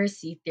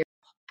conspiracy theory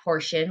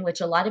portion,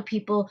 which a lot of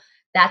people,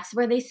 that's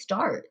where they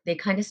start. They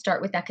kind of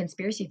start with that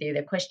conspiracy theory.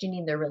 They're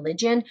questioning their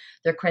religion.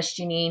 They're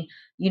questioning,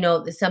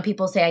 some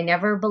people say, I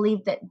never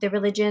believed that the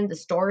religion, the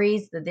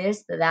stories, the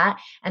this, the that.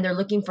 And they're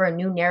looking for a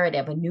new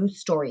narrative, a new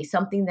story,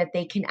 something that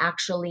they can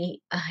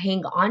actually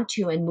hang on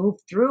to and move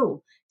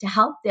through to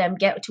help them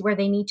get to where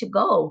they need to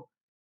go.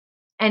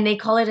 And they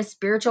call it a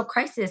spiritual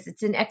crisis.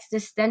 It's an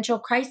existential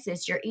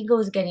crisis. Your ego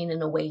is getting in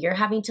the way. You're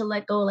having to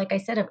let go, like I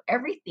said, of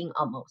everything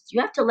almost. You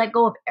have to let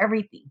go of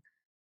everything.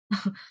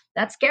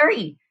 That's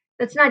scary.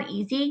 That's not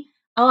easy.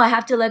 Oh, I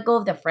have to let go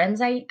of the friends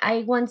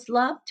I once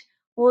loved.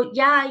 Well,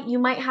 yeah, you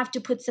might have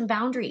to put some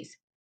boundaries.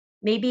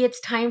 Maybe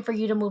it's time for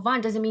you to move on.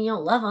 Doesn't mean you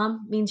don't love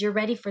them. It means you're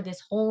ready for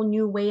this whole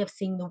new way of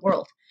seeing the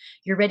world.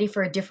 You're ready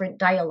for a different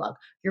dialogue.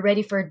 You're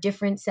ready for a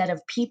different set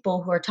of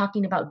people who are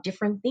talking about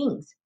different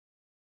things.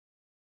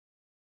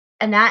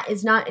 And that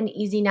is not an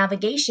easy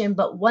navigation.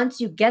 But once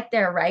you get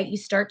there, right, you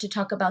start to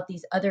talk about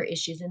these other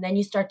issues. And then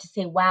you start to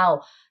say,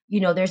 wow,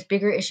 there's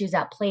bigger issues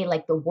at play,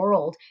 like the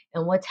world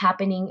and what's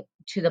happening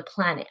to the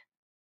planet.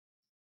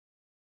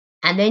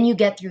 And then you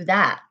get through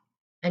that.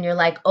 And you're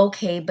like,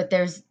 okay, but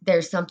there's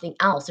something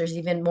else. There's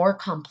even more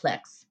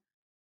complex.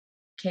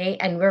 Okay.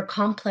 And we're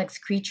complex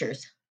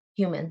creatures,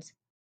 humans.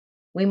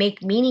 We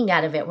make meaning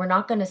out of it. We're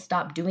not going to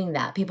stop doing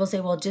that. People say,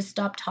 well, just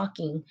stop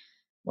talking.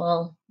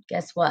 Well,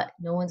 guess what?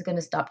 No one's going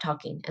to stop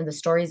talking. And the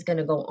story's going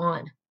to go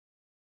on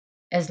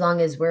as long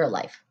as we're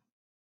alive,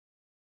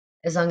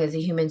 as long as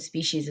the human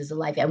species is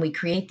alive. And we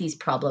create these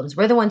problems.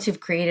 We're the ones who've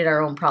created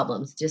our own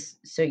problems, just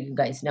so you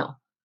guys know,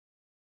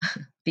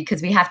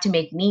 because we have to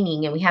make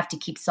meaning and we have to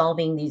keep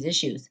solving these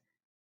issues.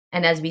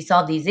 And as we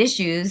solve these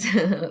issues,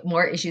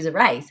 more issues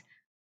arise.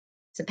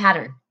 It's a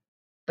pattern.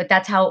 But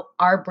that's how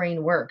our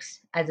brain works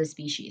as a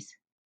species.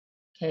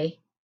 Okay.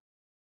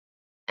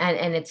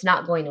 And it's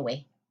not going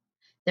away.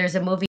 There's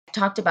a movie, I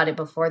talked about it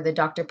before, the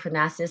Dr.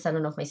 Parnassus. I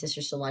don't know if my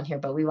sister's still on here,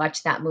 but we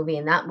watched that movie.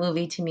 And that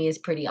movie to me is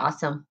pretty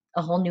awesome.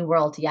 A whole new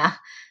world. Yeah.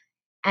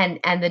 And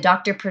the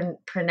Dr.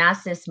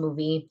 Parnassus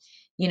movie,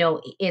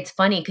 it's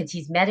funny because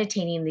he's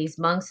meditating. These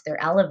monks,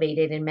 they're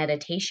elevated in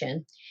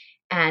meditation,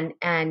 and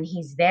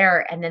he's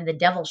there, and then the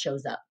devil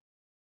shows up.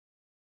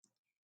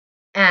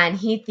 And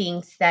he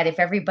thinks that if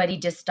everybody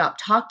just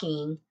stopped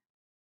talking,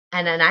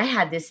 and then I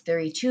had this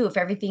theory too, if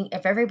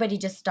everybody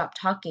just stopped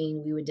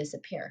talking, we would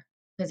disappear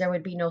because there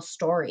would be no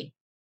story.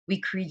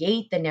 We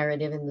create the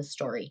narrative in the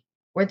story.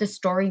 We're the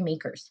story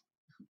makers,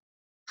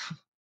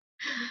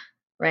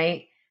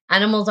 right?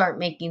 Animals aren't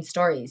making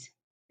stories.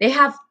 They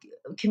have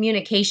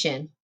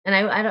communication. And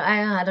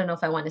I don't know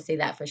if I want to say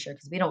that for sure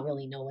because we don't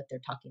really know what they're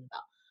talking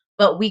about.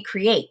 But we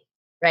create,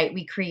 right?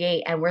 We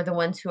create, and we're the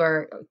ones who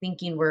are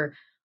thinking we're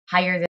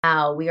higher than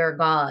thou, we are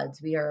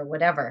gods, we are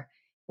whatever.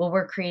 Well,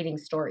 we're creating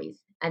stories,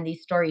 and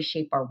these stories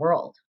shape our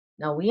world.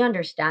 Now, we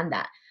understand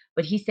that.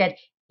 But he said,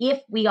 if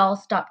we all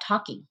stop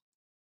talking,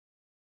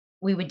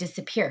 we would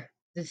disappear.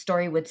 The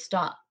story would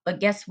stop. But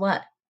guess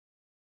what?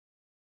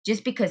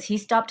 Just because he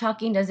stopped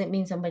talking doesn't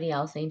mean somebody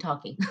else ain't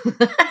talking.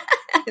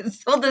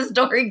 So the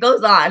story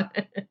goes on.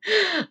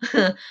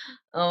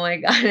 Oh my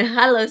God.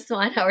 Hello,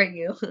 Swan. How are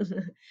you?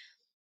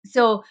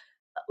 so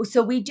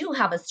so we do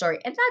have a story,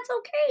 and that's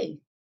okay.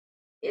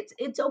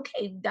 It's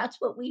okay. That's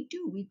what we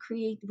do.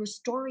 We're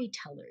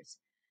storytellers.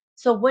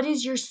 So what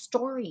is your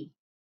story?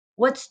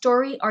 What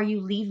story are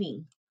you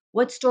leaving?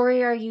 What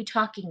story are you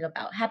talking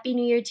about? Happy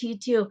New Year to you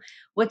too.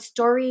 What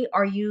story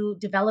are you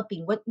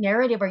developing? What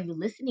narrative are you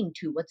listening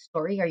to? What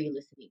story are you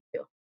listening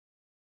to?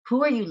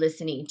 Who are you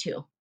listening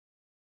to?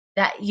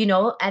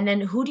 And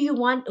then who do you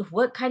want?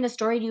 What kind of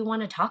story do you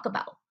want to talk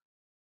about?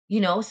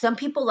 Some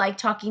people like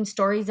talking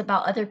stories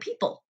about other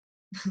people.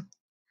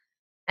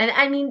 And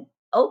I mean,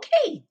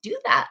 okay, do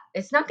that.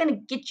 It's not going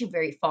to get you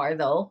very far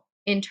though,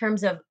 in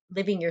terms of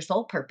living your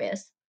soul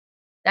purpose.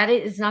 That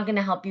is not going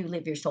to help you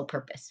live your soul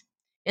purpose,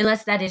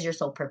 unless that is your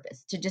soul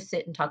purpose, to just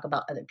sit and talk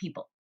about other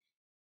people.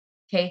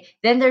 Okay.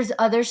 Then there's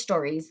other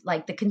stories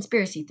like the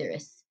conspiracy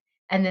theorists.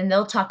 And then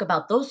they'll talk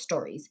about those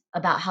stories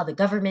about how the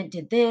government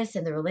did this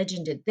and the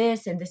religion did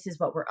this, and this is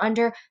what we're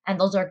under. And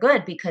those are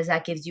good because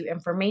that gives you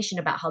information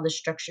about how the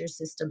structure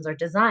systems are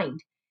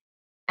designed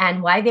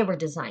and why they were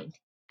designed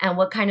and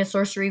what kind of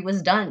sorcery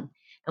was done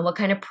and what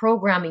kind of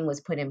programming was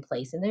put in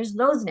place. And there's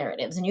those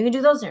narratives, and you can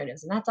do those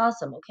narratives, and that's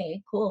awesome.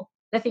 Okay, cool.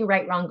 Nothing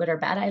right, wrong, good, or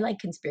bad. I like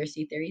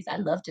conspiracy theories. I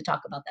love to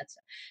talk about that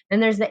stuff. Then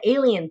there's the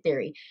alien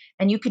theory,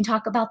 and you can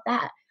talk about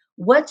that.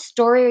 What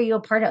story are you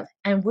a part of?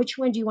 And which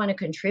one do you want to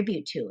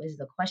contribute to is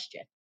the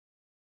question.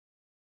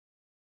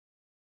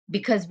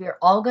 Because we're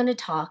all going to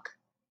talk,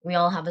 we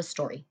all have a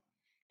story.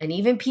 And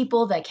even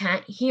people that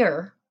can't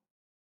hear,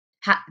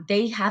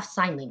 they have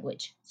sign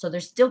language. So they're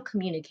still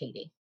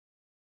communicating.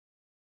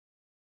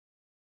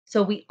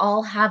 So we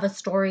all have a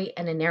story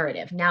and a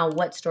narrative. Now,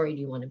 what story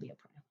do you want to be a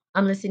part of?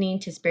 I'm listening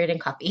to Spirit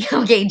and Coffee.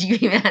 Okay,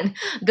 G man.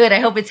 Good. I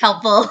hope it's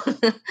helpful.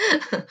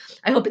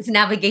 I hope it's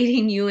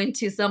navigating you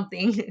into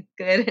something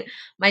good.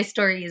 My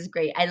story is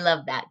great. I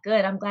love that.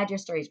 Good. I'm glad your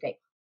story is great.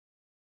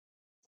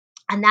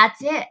 And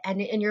that's it.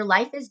 And your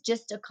life is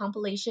just a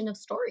compilation of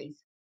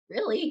stories.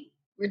 Really.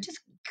 We're just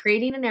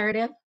creating a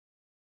narrative,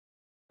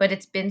 but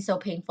it's been so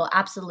painful.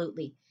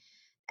 Absolutely.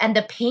 And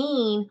the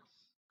pain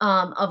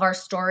of our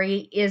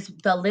story is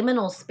the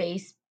liminal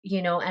space,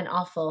 and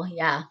awful.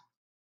 Yeah,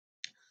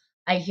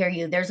 I hear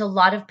you. There's a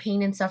lot of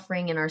pain and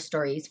suffering in our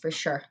stories for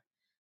sure.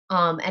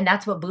 And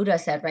that's what Buddha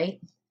said, right?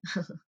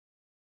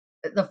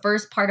 The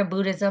first part of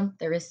Buddhism,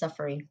 there is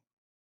suffering.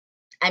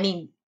 I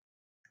mean,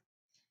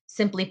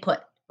 simply put,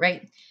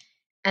 right?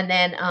 And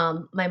then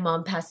my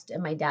mom passed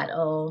and my dad.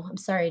 Oh, I'm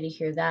sorry to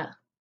hear that.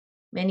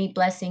 Many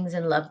blessings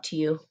and love to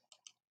you.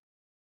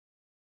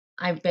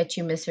 I bet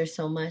you miss her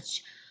so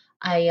much.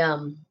 I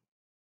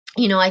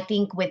I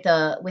think with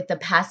the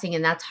passing,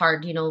 and that's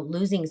hard,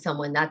 losing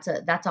someone, that's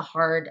a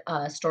hard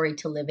story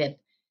to live in,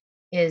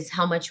 is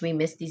how much we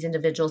miss these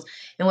individuals.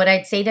 And what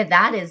I'd say to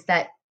that is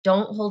that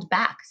don't hold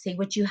back. Say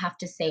what you have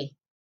to say,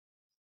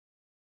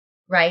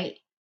 right?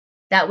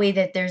 That way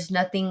that there's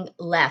nothing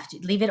left.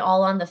 Leave it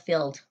all on the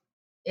field.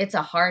 It's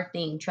a hard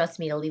thing, trust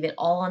me, to leave it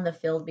all on the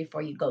field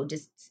before you go.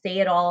 Just say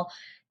it all.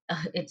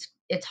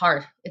 It's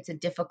hard. It's a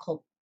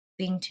difficult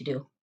thing to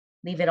do.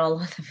 Leave it all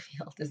on the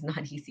field is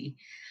not easy.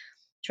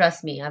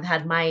 Trust me,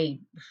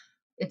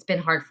 it's been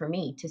hard for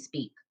me to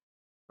speak,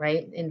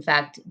 right? In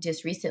fact,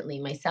 just recently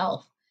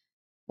myself,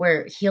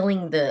 we're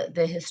healing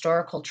the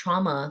historical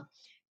trauma,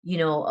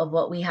 of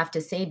what we have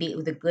to say, be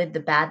it the good, the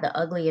bad, the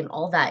ugly, and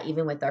all that,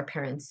 even with our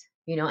parents,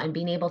 and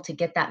being able to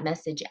get that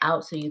message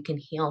out so you can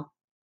heal.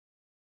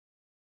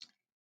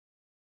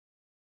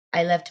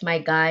 I left my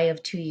guy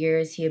of 2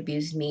 years. He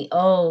abused me.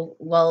 Oh,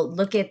 well,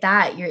 look at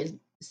that. You're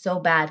so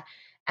bad.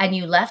 And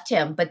you left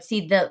him. But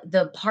see,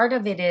 the part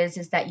of it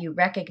is that you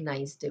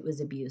recognized it was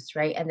abuse,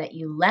 right? And that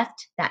you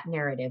left that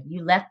narrative.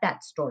 You left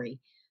that story.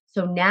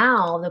 So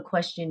now the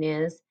question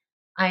is,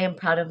 I am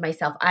proud of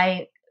myself.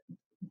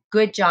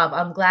 Good job.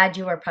 I'm glad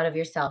you are proud of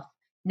yourself.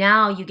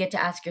 Now you get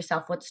to ask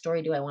yourself, what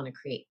story do I want to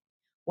create?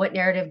 What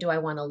narrative do I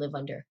want to live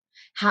under?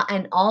 How,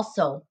 and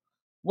also,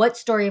 what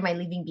story am I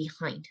leaving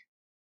behind?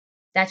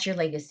 That's your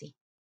legacy,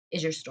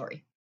 is your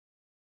story.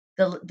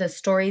 The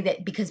story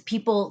that, because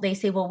people, they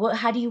say, well,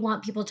 how do you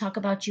want people to talk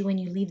about you when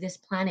you leave this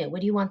planet?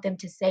 What do you want them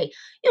to say?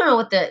 You don't know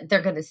what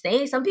they're going to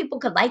say. Some people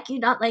could like you,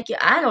 not like you.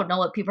 I don't know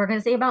what people are going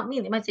to say about me.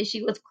 They might say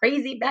she was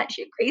crazy,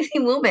 batshit crazy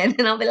woman.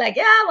 And I'll be like,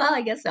 yeah, well,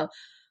 I guess so.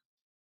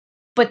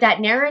 But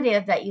that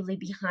narrative that you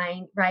leave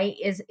behind, right,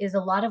 is a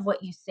lot of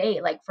what you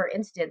say. Like, for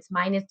instance,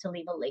 mine is to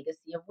leave a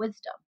legacy of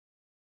wisdom.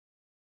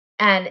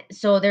 And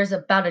so there's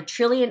about 1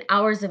 trillion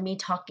hours of me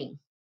talking.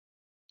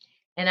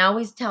 And I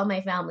always tell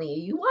my family,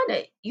 you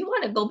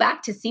wanna go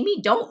back to see me?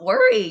 Don't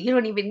worry. You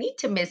don't even need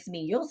to miss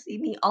me. You'll see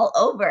me all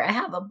over. I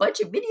have a bunch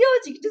of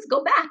videos. You can just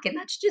go back and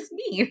that's just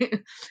me,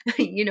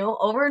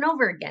 over and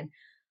over again.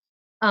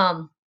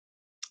 Um,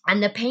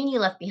 and the pain you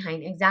left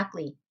behind,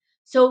 exactly.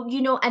 So,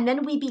 and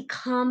then we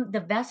become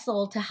the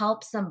vessel to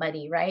help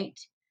somebody, right?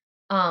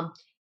 um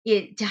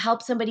to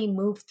help somebody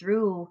move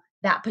through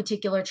that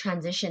particular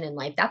transition in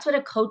life. That's what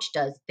a coach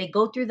does. They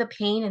go through the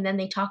pain and then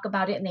they talk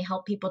about it and they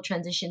help people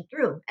transition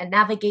through and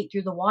navigate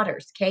through the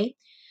waters. Okay.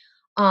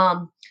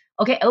 um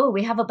okay. Oh,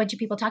 we have a bunch of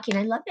people talking.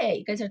 I love it.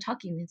 You guys are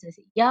talking. It says,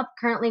 yep,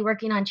 currently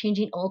working on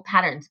changing old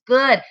patterns.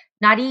 Good.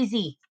 Not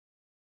easy,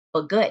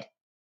 but good.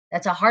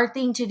 That's a hard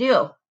thing to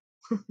do.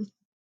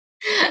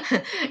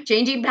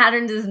 Changing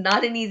patterns is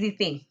not an easy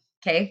thing.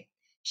 Okay.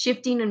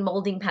 Shifting and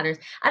molding patterns.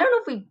 I don't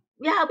know if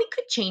yeah, we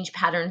could change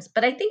patterns,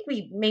 but I think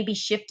we maybe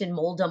shift and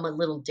mold them a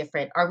little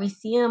different, or we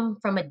see them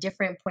from a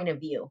different point of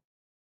view.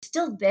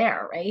 Still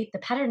there, right? The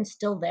pattern's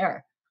still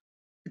there.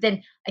 But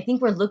then I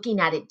think we're looking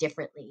at it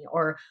differently,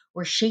 or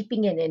we're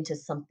shaping it into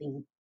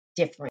something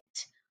different,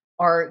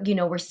 or,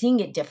 we're seeing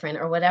it different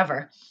or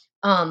whatever.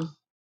 Um,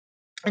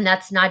 and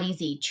that's not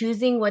easy.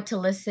 Choosing what to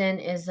listen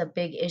is a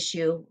big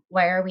issue.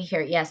 Why are we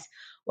here? Yes,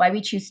 why we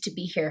choose to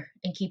be here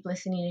and keep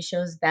listening to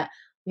shows that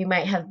we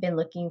might have been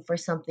looking for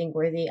something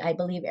worthy. I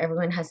believe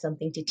everyone has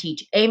something to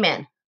teach.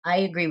 Amen. I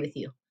agree with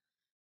you.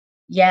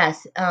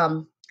 Yes.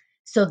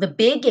 So the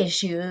big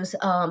issues,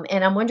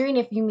 and I'm wondering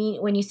if you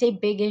mean when you say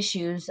big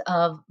issues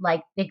of,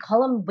 like, they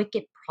call them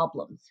wicked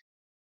problems.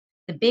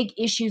 The big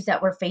issues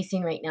that we're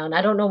facing right now, and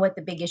I don't know what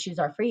the big issues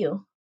are for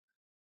you.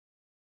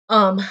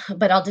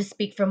 But I'll just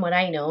speak from what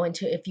I know. And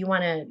if you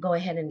want to go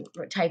ahead and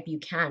type, you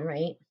can,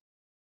 right?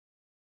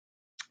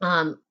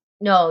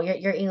 No,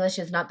 your English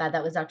is not bad.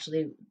 That was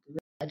actually,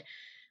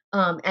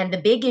 and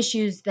the big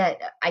issues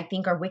that I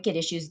think are wicked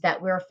issues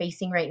that we're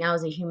facing right now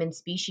as a human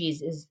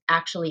species is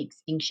actually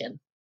extinction.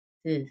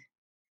 Ugh,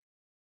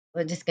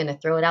 we're just gonna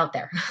throw it out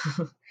there.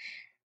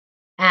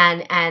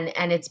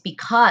 And it's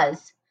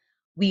because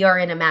we are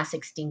in a mass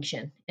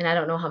extinction. And I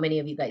don't know how many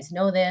of you guys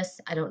know this.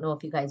 I don't know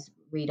if you guys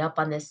read up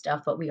on this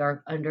stuff, but we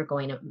are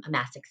undergoing a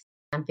mass extinction.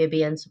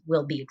 amphibians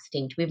will be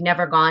extinct. We've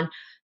never gone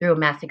through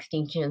mass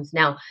extinctions.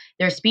 Now,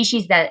 there are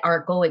species that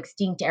are go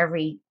extinct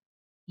every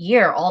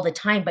year all the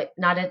time, but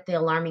not at the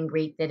alarming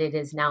rate that it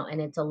is now.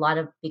 And it's a lot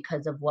of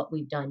because of what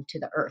we've done to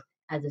the earth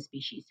as a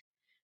species.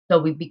 So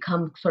we've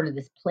become sort of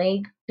this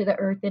plague to the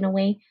earth in a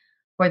way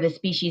for the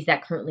species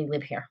that currently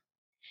live here.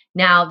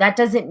 Now, that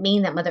doesn't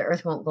mean that Mother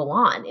Earth won't go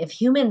on. If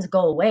humans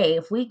go away,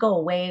 if we go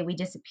away, we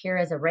disappear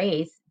as a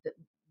race,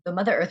 the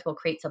Mother Earth will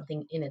create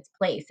something in its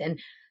place. And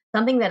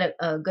something that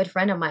a good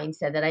friend of mine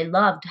said that I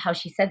loved how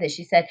she said this.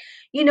 She said,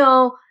 you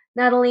know,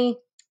 Natalie,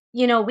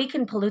 we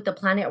can pollute the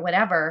planet or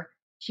whatever.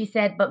 She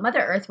said, but Mother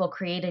Earth will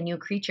create a new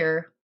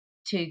creature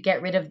to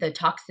get rid of the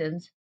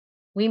toxins.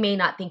 We may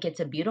not think it's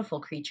a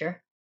beautiful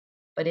creature,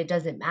 but it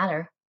doesn't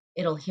matter.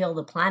 It'll heal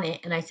the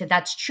planet. And I said,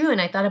 that's true.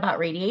 And I thought about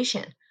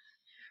radiation.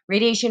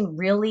 Radiation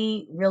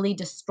really, really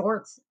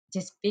distorts,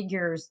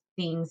 disfigures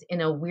things in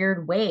a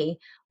weird way,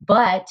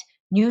 but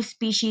new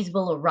species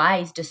will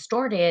arise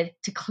distorted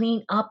to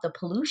clean up the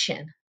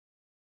pollution.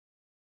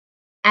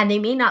 And they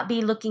may not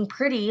be looking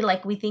pretty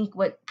like we think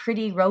what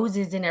pretty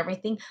roses and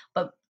everything,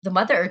 but the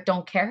Mother Earth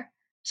don't care.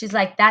 She's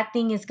like, that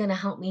thing is going to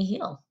help me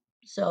heal.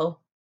 So,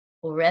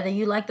 whether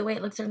you like the way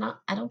it looks or not,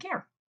 I don't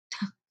care.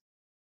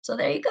 So,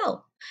 there you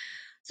go.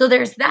 So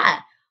there's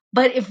that.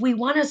 But if we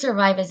want to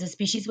survive as a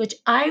species, which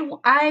I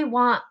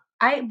want,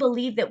 I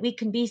believe that we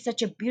can be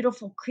such a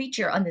beautiful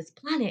creature on this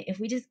planet if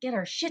we just get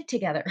our shit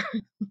together.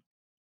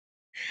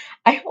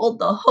 I hold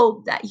the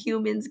hope that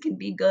humans can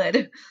be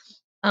good,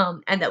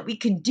 and that we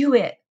can do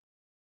it.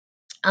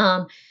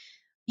 Um,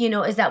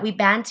 is that we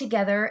band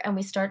together and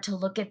we start to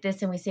look at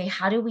this and we say,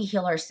 how do we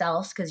heal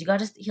ourselves? Because you got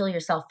to heal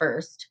yourself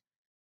first.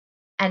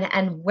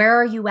 And where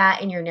are you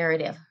at in your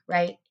narrative,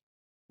 right?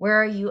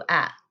 Where are you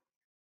at?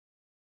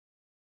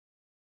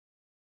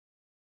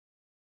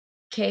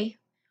 Okay.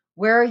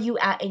 Where are you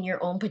at in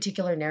your own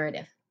particular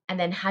narrative? And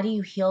then how do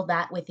you heal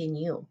that within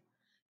you?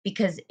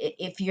 Because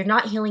if you're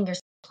not healing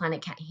yourself, the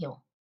planet can't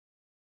heal.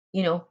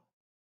 You know,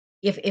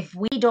 if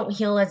we don't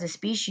heal as a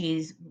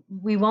species,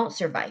 we won't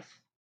survive.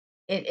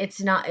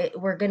 It's not,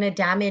 we're going to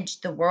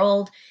damage the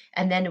world,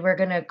 and then we're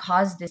going to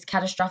cause this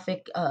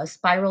catastrophic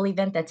spiral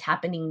event that's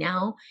happening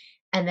now.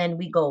 And then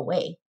we go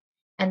away.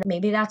 And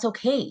maybe that's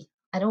okay.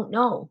 I don't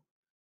know.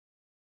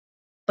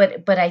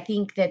 But I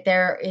think that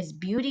there is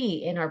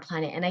beauty in our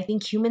planet, and I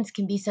think humans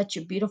can be such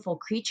a beautiful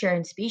creature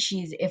and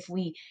species if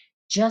we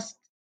just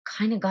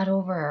kind of got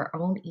over our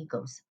own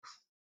egos,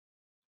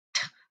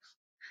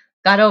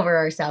 got over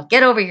ourselves,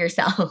 get over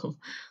yourself.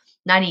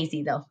 Not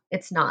easy though.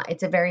 It's not.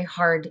 It's a very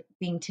hard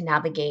thing to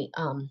navigate.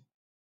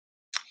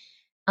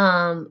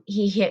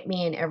 He hit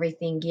me and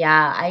everything.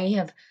 Yeah, I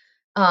have.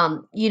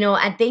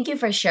 And thank you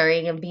for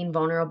sharing and being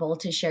vulnerable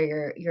to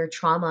share your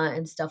trauma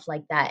and stuff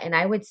like that. And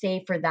I would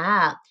say for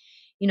that,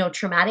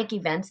 traumatic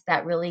events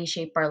that really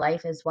shape our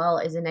life as well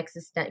is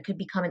could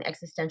become an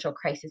existential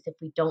crisis if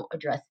we don't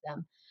address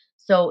them.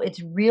 So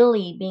it's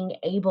really being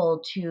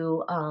able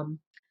to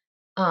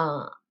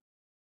uh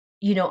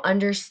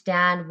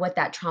understand what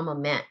that trauma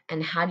meant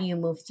and how do you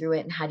move through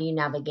it and how do you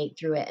navigate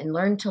through it and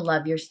learn to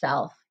love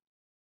yourself,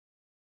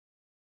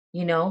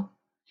 you know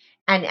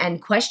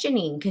and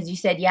questioning, because you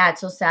said, yeah,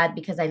 it's so sad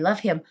because I love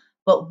him,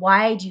 but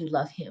why do you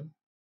love him?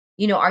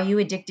 Are you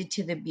addicted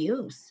to the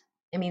abuse?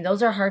 I mean,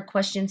 those are hard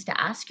questions to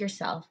ask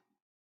yourself,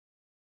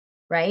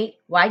 right?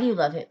 Why do you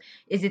love him?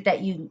 Is it that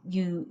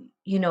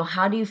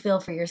how do you feel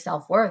for your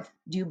self-worth?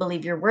 Do you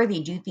believe you're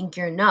worthy? Do you think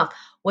you're enough?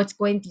 What's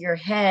going through your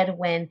head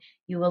when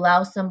you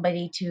allow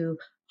somebody to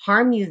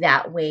harm you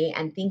that way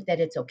and think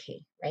that it's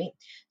okay, right?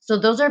 So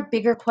those are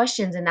bigger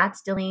questions, and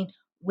that's dealing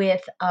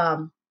with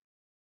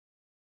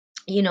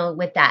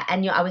with that.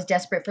 And I was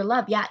desperate for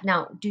love. Yeah,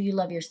 now do you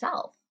love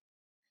yourself?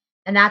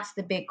 And that's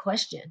the big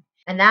question.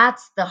 And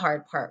that's the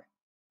hard part.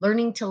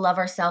 Learning to love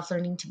ourselves,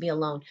 learning to be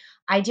alone.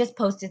 I just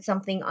posted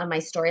something on my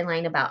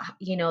storyline about,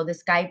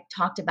 this guy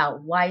talked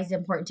about why it's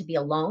important to be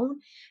alone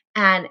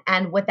and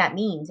what that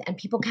means. And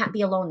people can't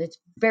be alone. It's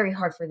very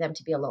hard for them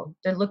to be alone.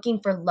 They're looking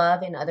for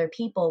love in other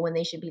people when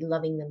they should be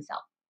loving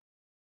themselves.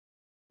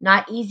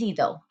 Not easy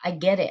though. I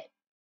get it.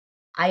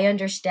 I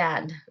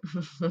understand.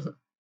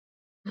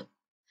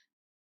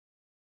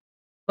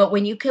 But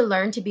when you can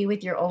learn to be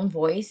with your own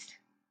voice,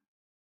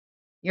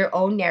 your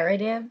own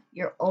narrative,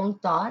 your own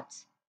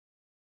thoughts,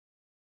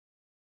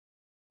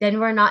 then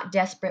we're not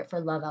desperate for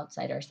love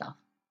outside ourselves.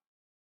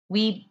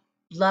 We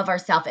love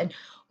ourselves. And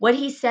what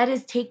he said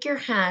is take your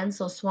hands.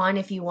 So, Swan,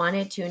 if you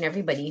wanted to, and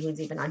everybody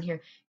who's even on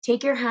here,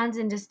 take your hands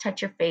and just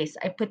touch your face.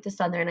 I put this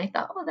on there and I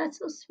thought, oh, that's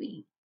so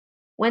sweet.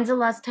 When's the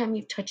last time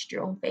you've touched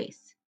your own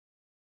face?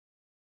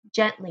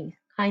 Gently,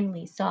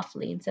 kindly,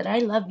 softly, and said, I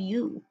love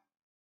you.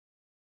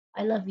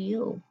 I love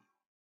you.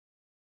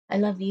 I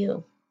love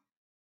you.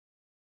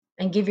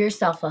 And give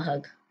yourself a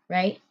hug,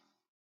 right?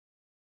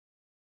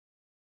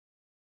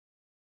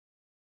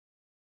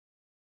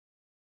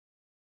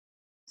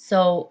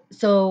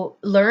 So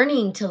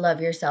learning to love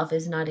yourself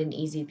is not an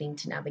easy thing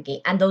to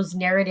navigate. And those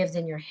narratives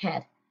in your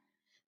head.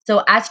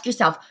 So ask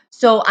yourself.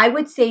 So I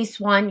would say,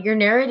 Swan, your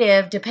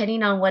narrative,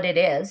 depending on what it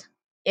is,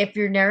 If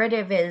your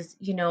narrative is,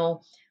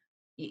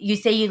 you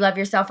say you love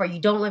yourself or you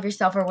don't love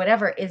yourself or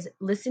whatever, is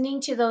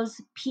listening to those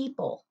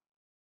people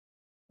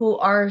who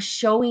are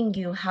showing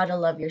you how to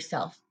love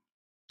yourself,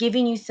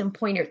 giving you some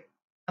pointer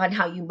on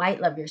how you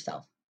might love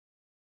yourself,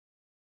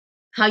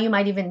 how you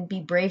might even be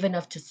brave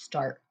enough to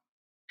start.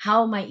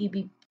 How might you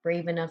be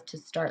brave enough to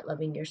start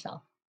loving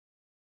yourself?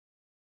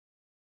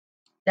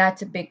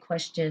 That's a big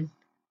question.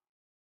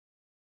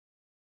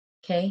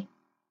 Okay?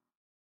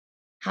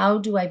 How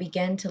do I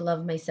begin to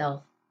love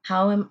myself?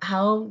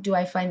 How do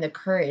I find the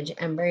courage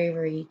and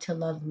bravery to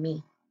love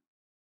me?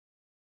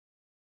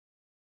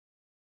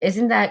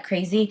 Isn't that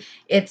crazy?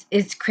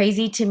 It's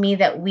crazy to me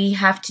that we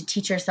have to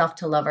teach ourselves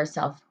to love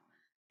ourselves.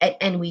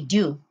 And we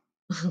do.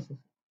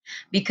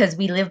 Because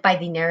we live by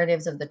the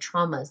narratives of the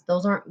traumas.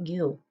 Those aren't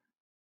you.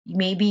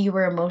 Maybe you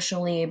were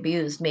emotionally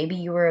abused. Maybe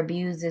you were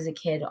abused as a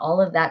kid, all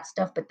of that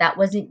stuff, but that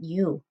wasn't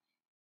you.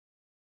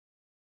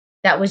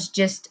 That was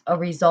just a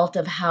result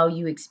of how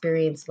you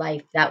experienced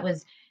life. That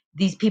was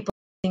these people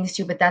things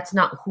too, but that's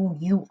not who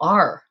you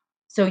are.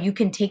 So you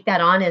can take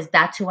that on as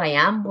that's who I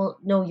am. Well,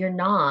 no, you're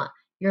not.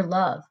 You're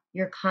love.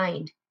 You're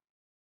kind.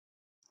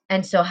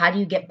 And so how do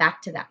you get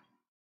back to that?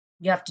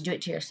 You have to do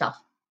it to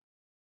yourself.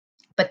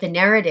 But the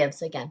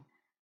narratives again,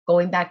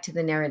 going back to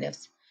the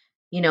narratives,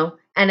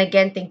 and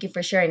again, thank you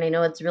for sharing. I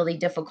know it's really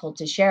difficult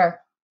to share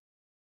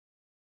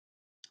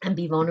and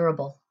be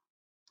vulnerable.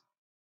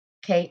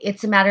 Okay,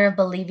 it's a matter of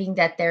believing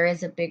that there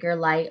is a bigger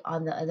light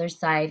on the other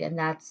side, and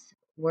that's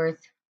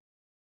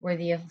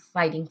worthy of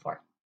fighting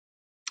for.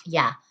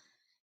 Yeah,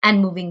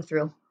 and moving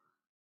through.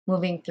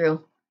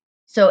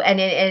 So, and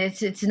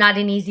it's not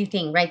an easy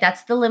thing, right?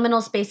 That's the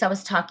liminal space I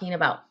was talking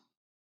about.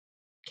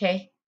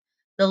 Okay,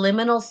 the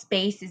liminal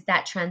space is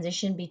that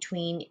transition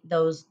between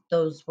those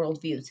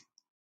worldviews.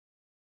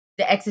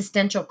 The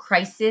existential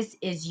crisis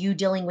is you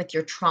dealing with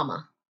your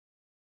trauma.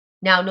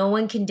 Now, no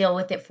one can deal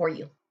with it for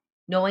you.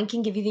 No one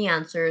can give you the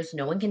answers.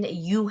 No one can,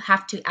 you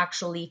have to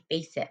actually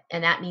face it.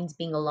 And that means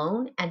being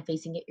alone and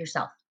facing it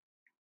yourself.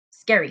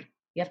 Scary.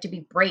 You have to be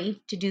brave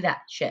to do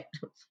that shit.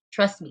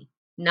 Trust me,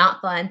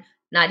 not fun,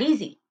 not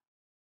easy.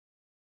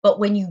 But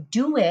when you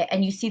do it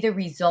and you see the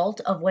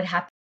result of what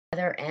happened at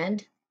the other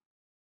end,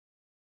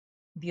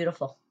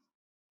 beautiful,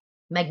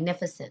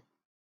 magnificent.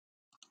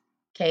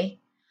 Okay.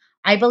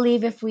 I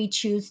believe if we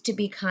choose to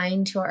be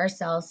kind to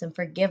ourselves and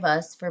forgive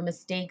us for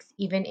mistakes,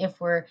 even if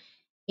we're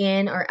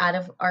in or out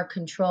of our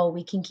control,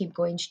 we can keep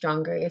going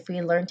stronger. If we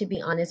learn to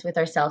be honest with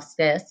ourselves,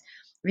 this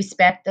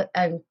respect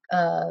and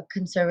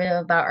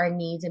conservative about our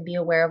needs and be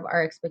aware of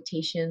our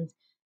expectations,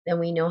 then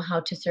we know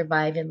how to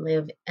survive and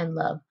live and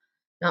love,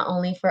 not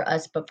only for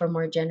us, but for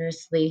more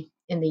generously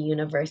in the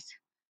universe.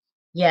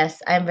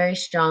 Yes, I'm very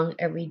strong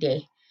every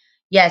day.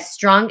 Yes,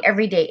 strong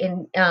every day.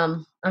 And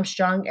I'm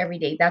strong every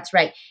day. That's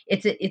right.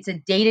 It's a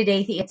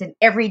day-to-day thing. It's an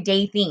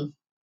everyday thing.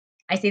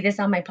 I say this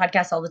on my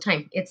podcast all the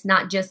time. It's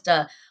not just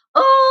I'm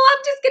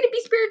just going to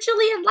be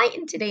spiritually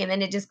enlightened today and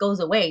then it just goes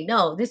away.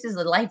 No, this is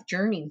a life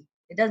journey.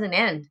 It doesn't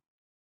end.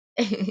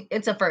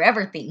 It's a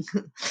forever thing.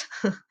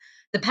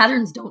 The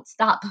patterns don't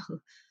stop.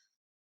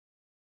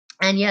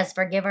 And yes,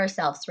 forgive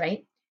ourselves,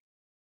 right?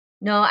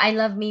 No, I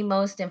love me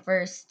most and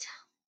first.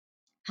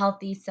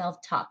 Healthy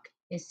self-talk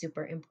is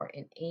super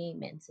important.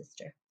 Amen,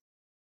 sister.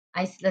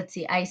 Let's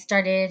see. I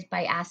started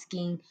by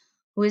asking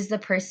who is the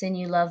person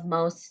you love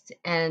most,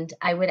 and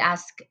I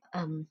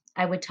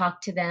would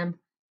talk to them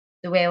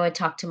the way I would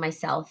talk to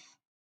myself.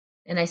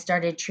 And I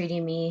started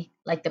treating me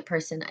like the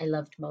person I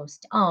loved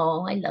most.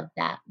 Oh, I love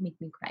that. Make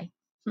me cry.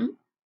 Hmm?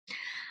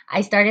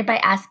 I started by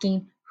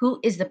asking who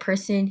is the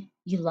person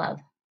you love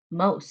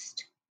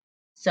most.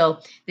 So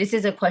this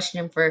is a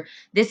question for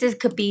this is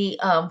could be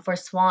for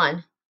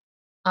Swan.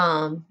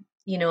 Um,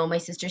 my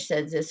sister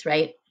says this,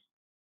 right?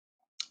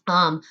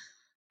 Um,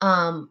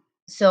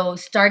 so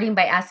starting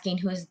by asking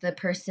who is the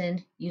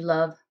person you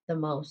love the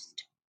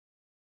most.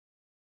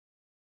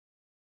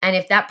 And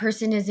if that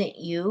person isn't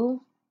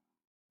you,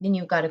 then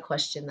you've got to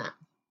question that.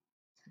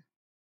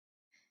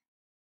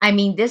 I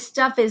mean, this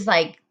stuff is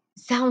like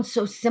sounds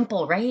so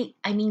simple, right?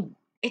 I mean,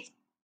 it's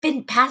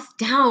been passed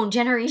down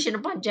generation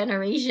upon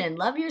generation.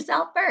 Love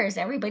yourself first.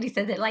 Everybody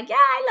says it like, yeah,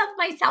 I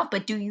love myself,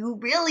 but do you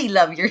really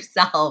love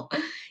yourself?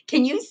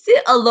 Can you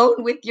sit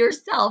alone with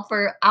yourself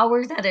for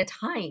hours at a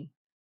time?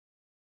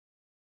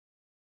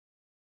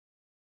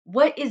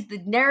 What is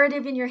the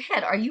narrative in your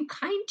head? Are you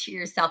kind to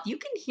yourself? You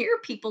can hear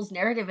people's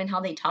narrative and how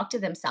they talk to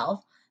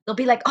themselves. They'll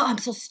be like, "Oh, I'm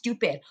so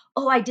stupid.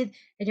 Oh, I did."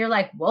 And you're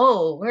like,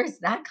 "Whoa, where's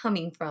that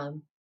coming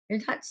from?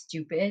 You're not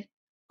stupid."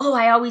 "Oh,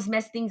 I always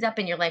mess things up."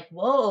 And you're like,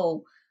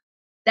 "Whoa,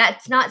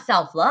 that's not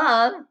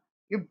self-love.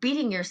 You're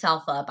beating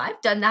yourself up."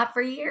 I've done that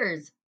for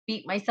years.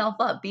 Beat myself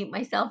up, beat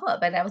myself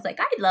up. And I was like,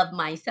 "I love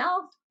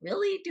myself.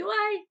 Really? Do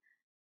I?"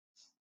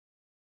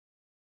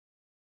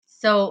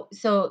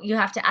 So you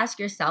have to ask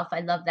yourself, I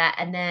love that.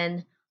 And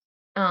then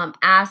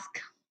ask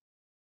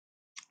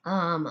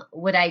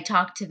would I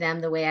talk to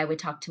them the way I would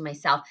talk to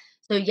myself?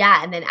 So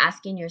yeah, and then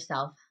asking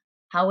yourself,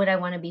 How would I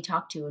want to be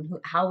talked to? And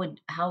how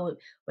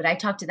would I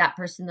talk to that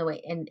person the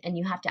way? And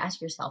you have to ask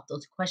yourself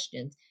those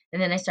questions.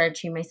 And then I started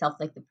treating myself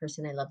like the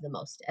person I love the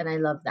most. And I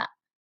love that.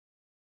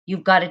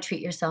 You've got to treat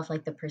yourself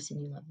like the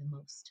person you love the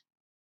most.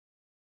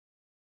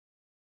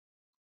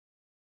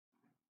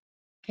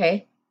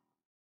 Okay?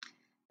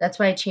 That's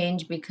why I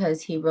changed,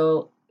 because he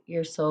wrote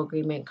your soul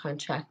agreement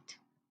contract.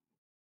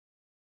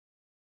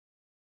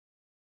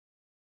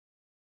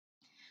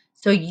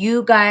 So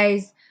you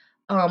guys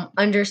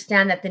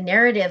understand that the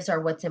narratives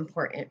are what's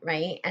important,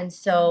 right? And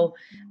so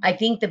I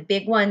think the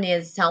big one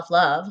is self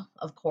love,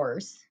 of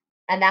course,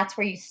 and that's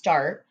where you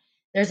start.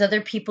 There's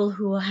other people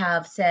who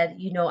have said,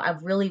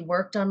 I've really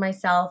worked on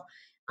myself.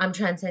 I'm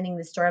transcending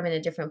the storm, I'm in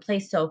a different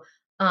place. So,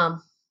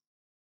 um,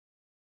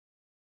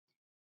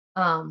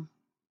 um,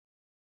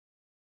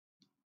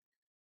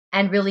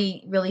 and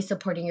really, really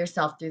supporting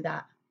yourself through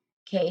that.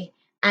 Okay.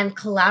 And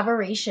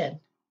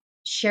collaboration,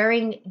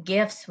 sharing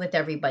gifts with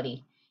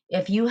everybody.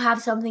 If you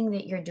have something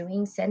that you're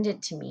doing, send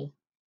it to me.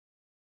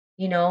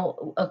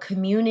 A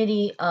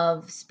community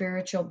of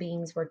spiritual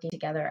beings working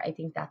together. I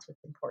think that's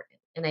what's important.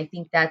 And I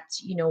think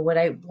that's, what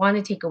I want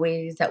to take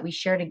away is that we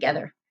share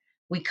together.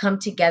 We come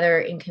together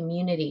in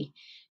community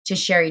to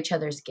share each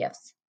other's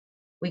gifts.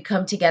 We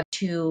come together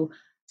to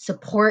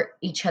support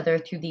each other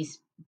through these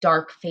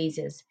dark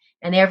phases.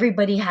 And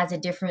everybody has a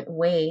different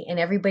way, and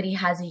everybody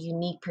has a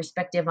unique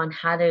perspective on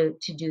how to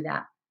do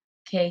that.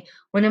 Okay.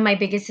 One of my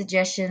biggest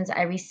suggestions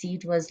I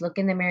received was look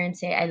in the mirror and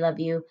say, I love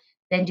you,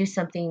 then do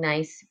something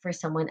nice for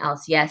someone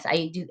else. Yes,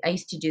 I do. I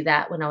used to do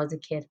that when I was a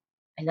kid.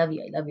 I love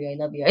you. I love you. I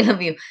love you. I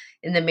love you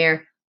in the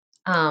mirror.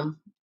 Um,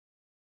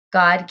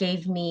 God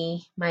gave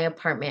me my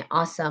apartment.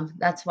 Awesome.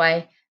 That's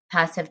why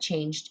paths have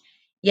changed.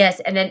 Yes.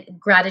 And then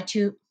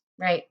gratitude,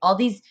 right? All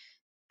these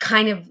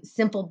kind of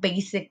simple,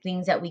 basic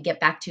things that we get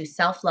back to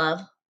self love,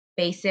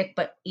 basic,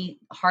 but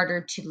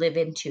harder to live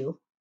into.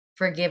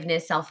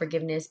 Forgiveness, self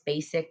forgiveness,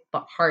 basic,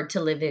 but hard to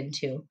live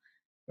into,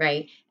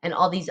 right? And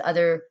all these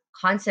other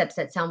concepts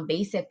that sound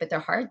basic, but they're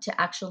hard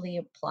to actually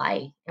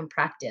apply and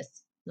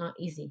practice. Not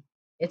easy.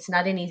 It's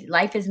not an easy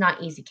life is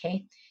not easy,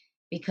 okay?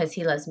 Because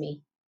he loves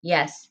me.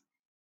 Yes.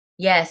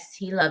 Yes,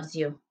 he loves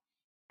you.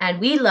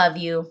 And we love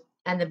you.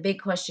 And the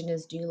big question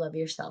is, do you love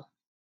yourself?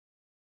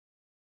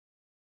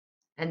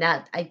 And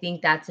that I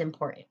think that's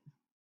important.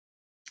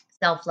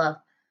 Self love.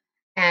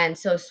 And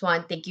so,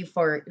 Swan, thank you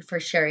for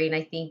sharing.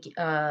 I think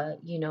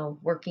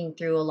working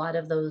through a lot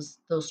of those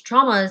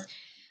traumas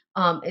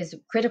is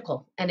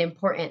critical and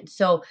important.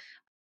 So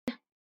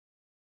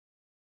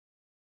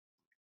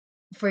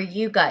for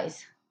you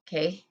guys,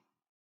 okay,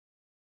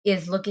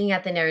 is looking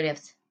at the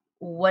narratives.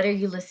 What are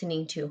you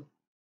listening to?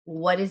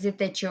 What is it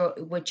that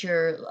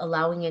you're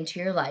allowing into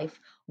your life?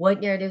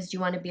 What narratives do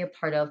you want to be a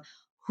part of?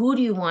 Who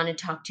do you want to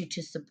talk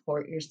to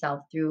support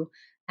yourself through,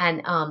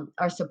 and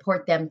or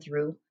support them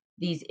through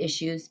these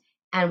issues?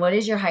 And what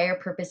is your higher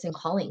purpose and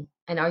calling?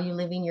 And are you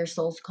living your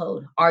soul's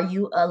code? Are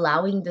you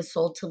allowing the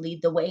soul to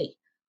lead the way?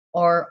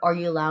 Or are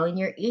you allowing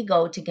your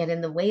ego to get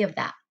in the way of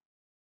that?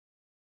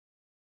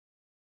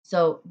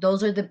 So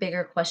those are the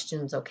bigger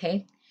questions,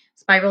 okay?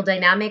 Spiral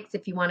Dynamics,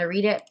 if you want to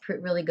read it,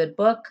 really good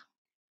book.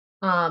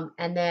 Um,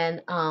 and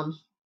then um,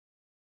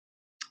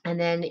 and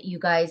then you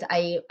guys,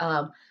 I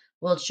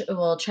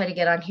will try to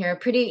get on here.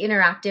 Pretty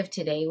interactive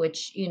today,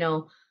 which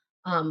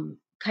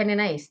kind of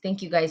nice.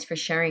 Thank you guys for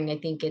sharing. I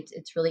think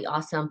it's really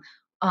awesome.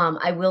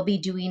 I will be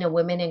doing a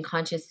Women in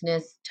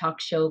Consciousness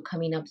talk show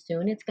coming up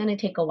soon. It's going to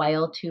take a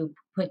while to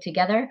put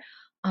together,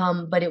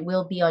 but it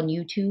will be on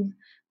YouTube.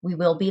 We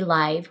will be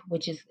live,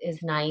 which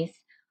is nice.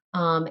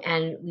 And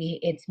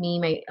it's me,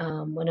 my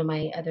one of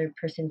my other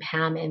person,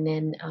 Pam, and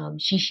then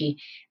Shishi.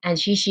 And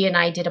Shishi and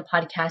I did a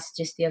podcast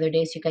just the other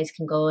day, so you guys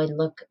can go and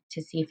look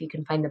to see if you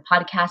can find the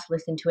podcast,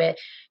 listen to it.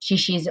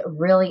 Shishi's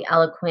really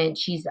eloquent.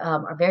 She's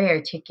very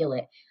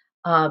articulate.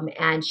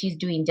 And she's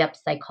doing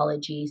depth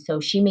psychology. So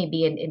she may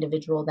be an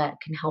individual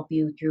that can help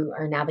you through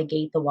or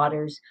navigate the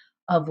waters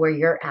of where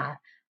you're at.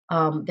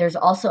 There's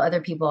also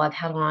other people I've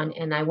had on,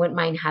 and I wouldn't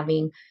mind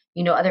having,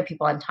 other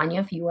people on.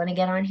 Tanya, if you want to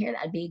get on here,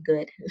 that'd be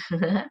good.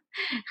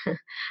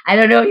 I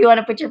don't know if you want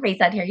to put your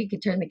face on here, you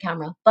could turn the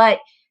camera, but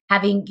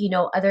having,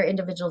 other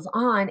individuals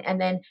on,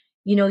 and then,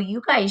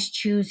 you guys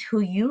choose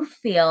who you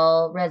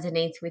feel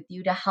resonates with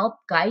you to help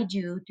guide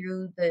you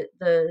through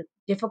the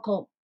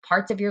difficult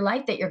parts of your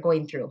life that you're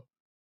going through.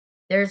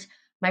 There's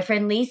my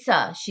friend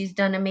Lisa. She's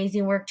done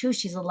amazing work too.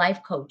 She's a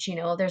life coach.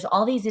 There's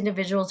all these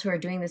individuals who are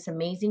doing this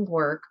amazing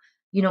work.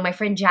 My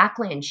friend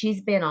Jacqueline,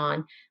 she's been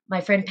on.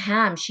 My friend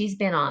Pam, she's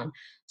been on.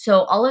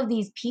 So all of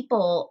these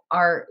people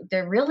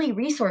they're really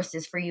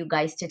resources for you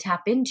guys to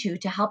tap into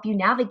to help you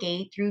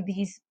navigate through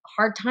these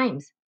hard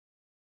times.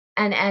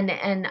 And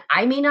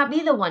I may not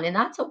be the one, and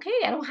that's okay.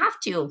 I don't have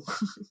to.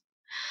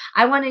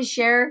 I want to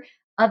share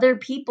other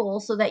people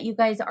so that you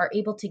guys are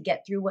able to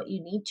get through what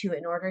you need to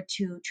in order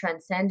to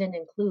transcend and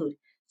include,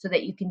 so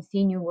that you can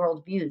see new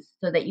worldviews,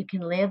 so that you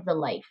can live the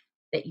life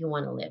that you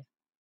want to live,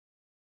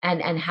 and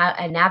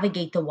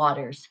navigate the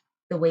waters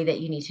the way that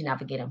you need to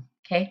navigate them.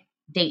 Okay?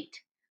 Date.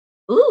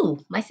 Ooh,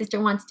 my sister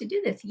wants to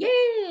do this.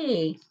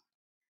 Yay!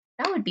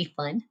 That would be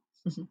fun.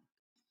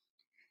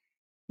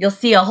 You'll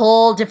see a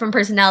whole different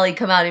personality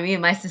come out of me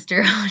and my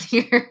sister out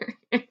here.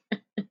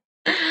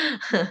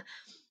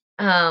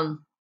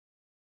 um,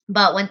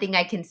 but one thing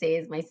I can say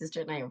is my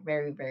sister and I are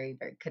very, very,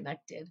 very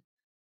connected.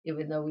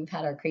 Even though we've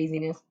had our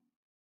craziness,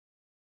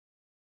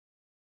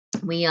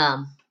 we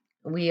um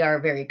we are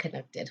very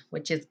connected,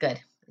 which is good.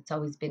 It's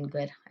always been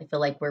good. I feel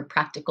like we're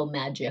practical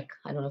magic.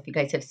 I don't know if you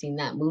guys have seen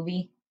that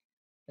movie,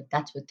 but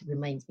that's what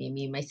reminds me of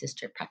me and my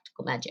sister,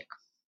 practical magic.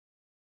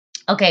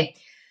 Okay,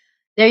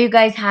 there you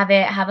guys have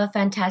it. Have a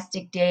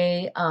fantastic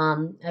day.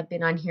 I've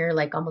been on here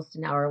like almost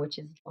an hour, which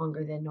is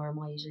longer than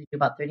normal. I usually do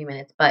about 30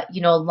 minutes. But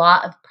a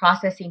lot of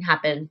processing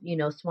happened.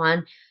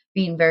 Swan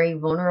being very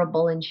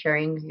vulnerable and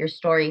sharing your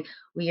story.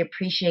 We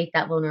appreciate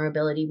that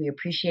vulnerability. We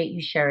appreciate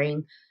you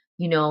sharing.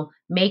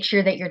 Make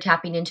sure that you're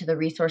tapping into the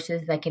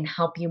resources that can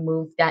help you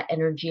move that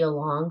energy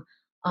along,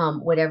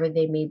 whatever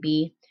they may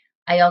be.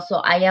 I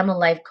am a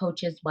life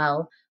coach as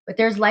well, but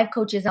there's life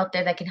coaches out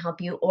there that can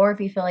help you. Or if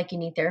you feel like you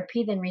need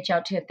therapy, then reach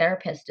out to a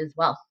therapist as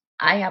well.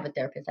 I have a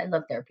therapist. I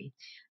love therapy,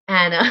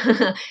 and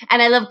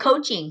and I love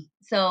coaching.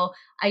 So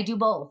I do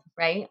both,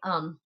 right?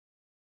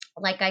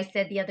 Like I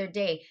said the other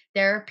day,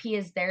 therapy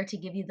is there to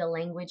give you the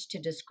language to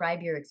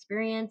describe your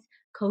experience.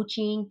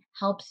 Coaching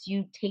helps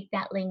you take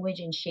that language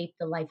and shape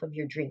the life of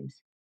your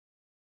dreams.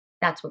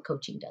 That's what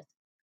coaching does.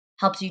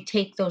 Helps you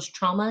take those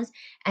traumas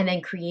and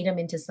then create them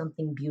into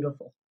something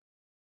beautiful.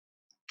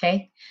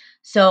 Okay.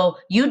 So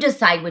you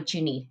decide what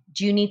you need.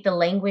 Do you need the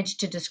language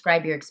to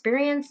describe your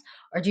experience,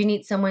 or do you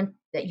need someone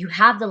that you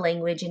have the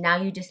language and now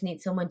you just need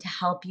someone to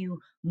help you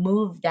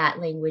move that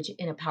language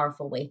in a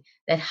powerful way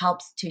that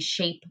helps to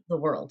shape the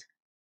world?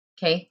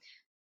 Okay.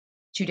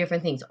 Two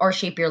different things, or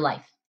shape your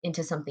life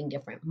into something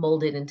different,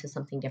 mold it into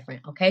something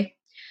different. Okay.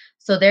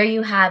 So there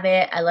you have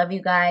it. I love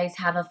you guys.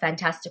 Have a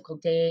fantastical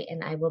day,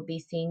 and I will be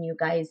seeing you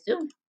guys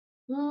soon.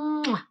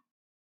 Mwah.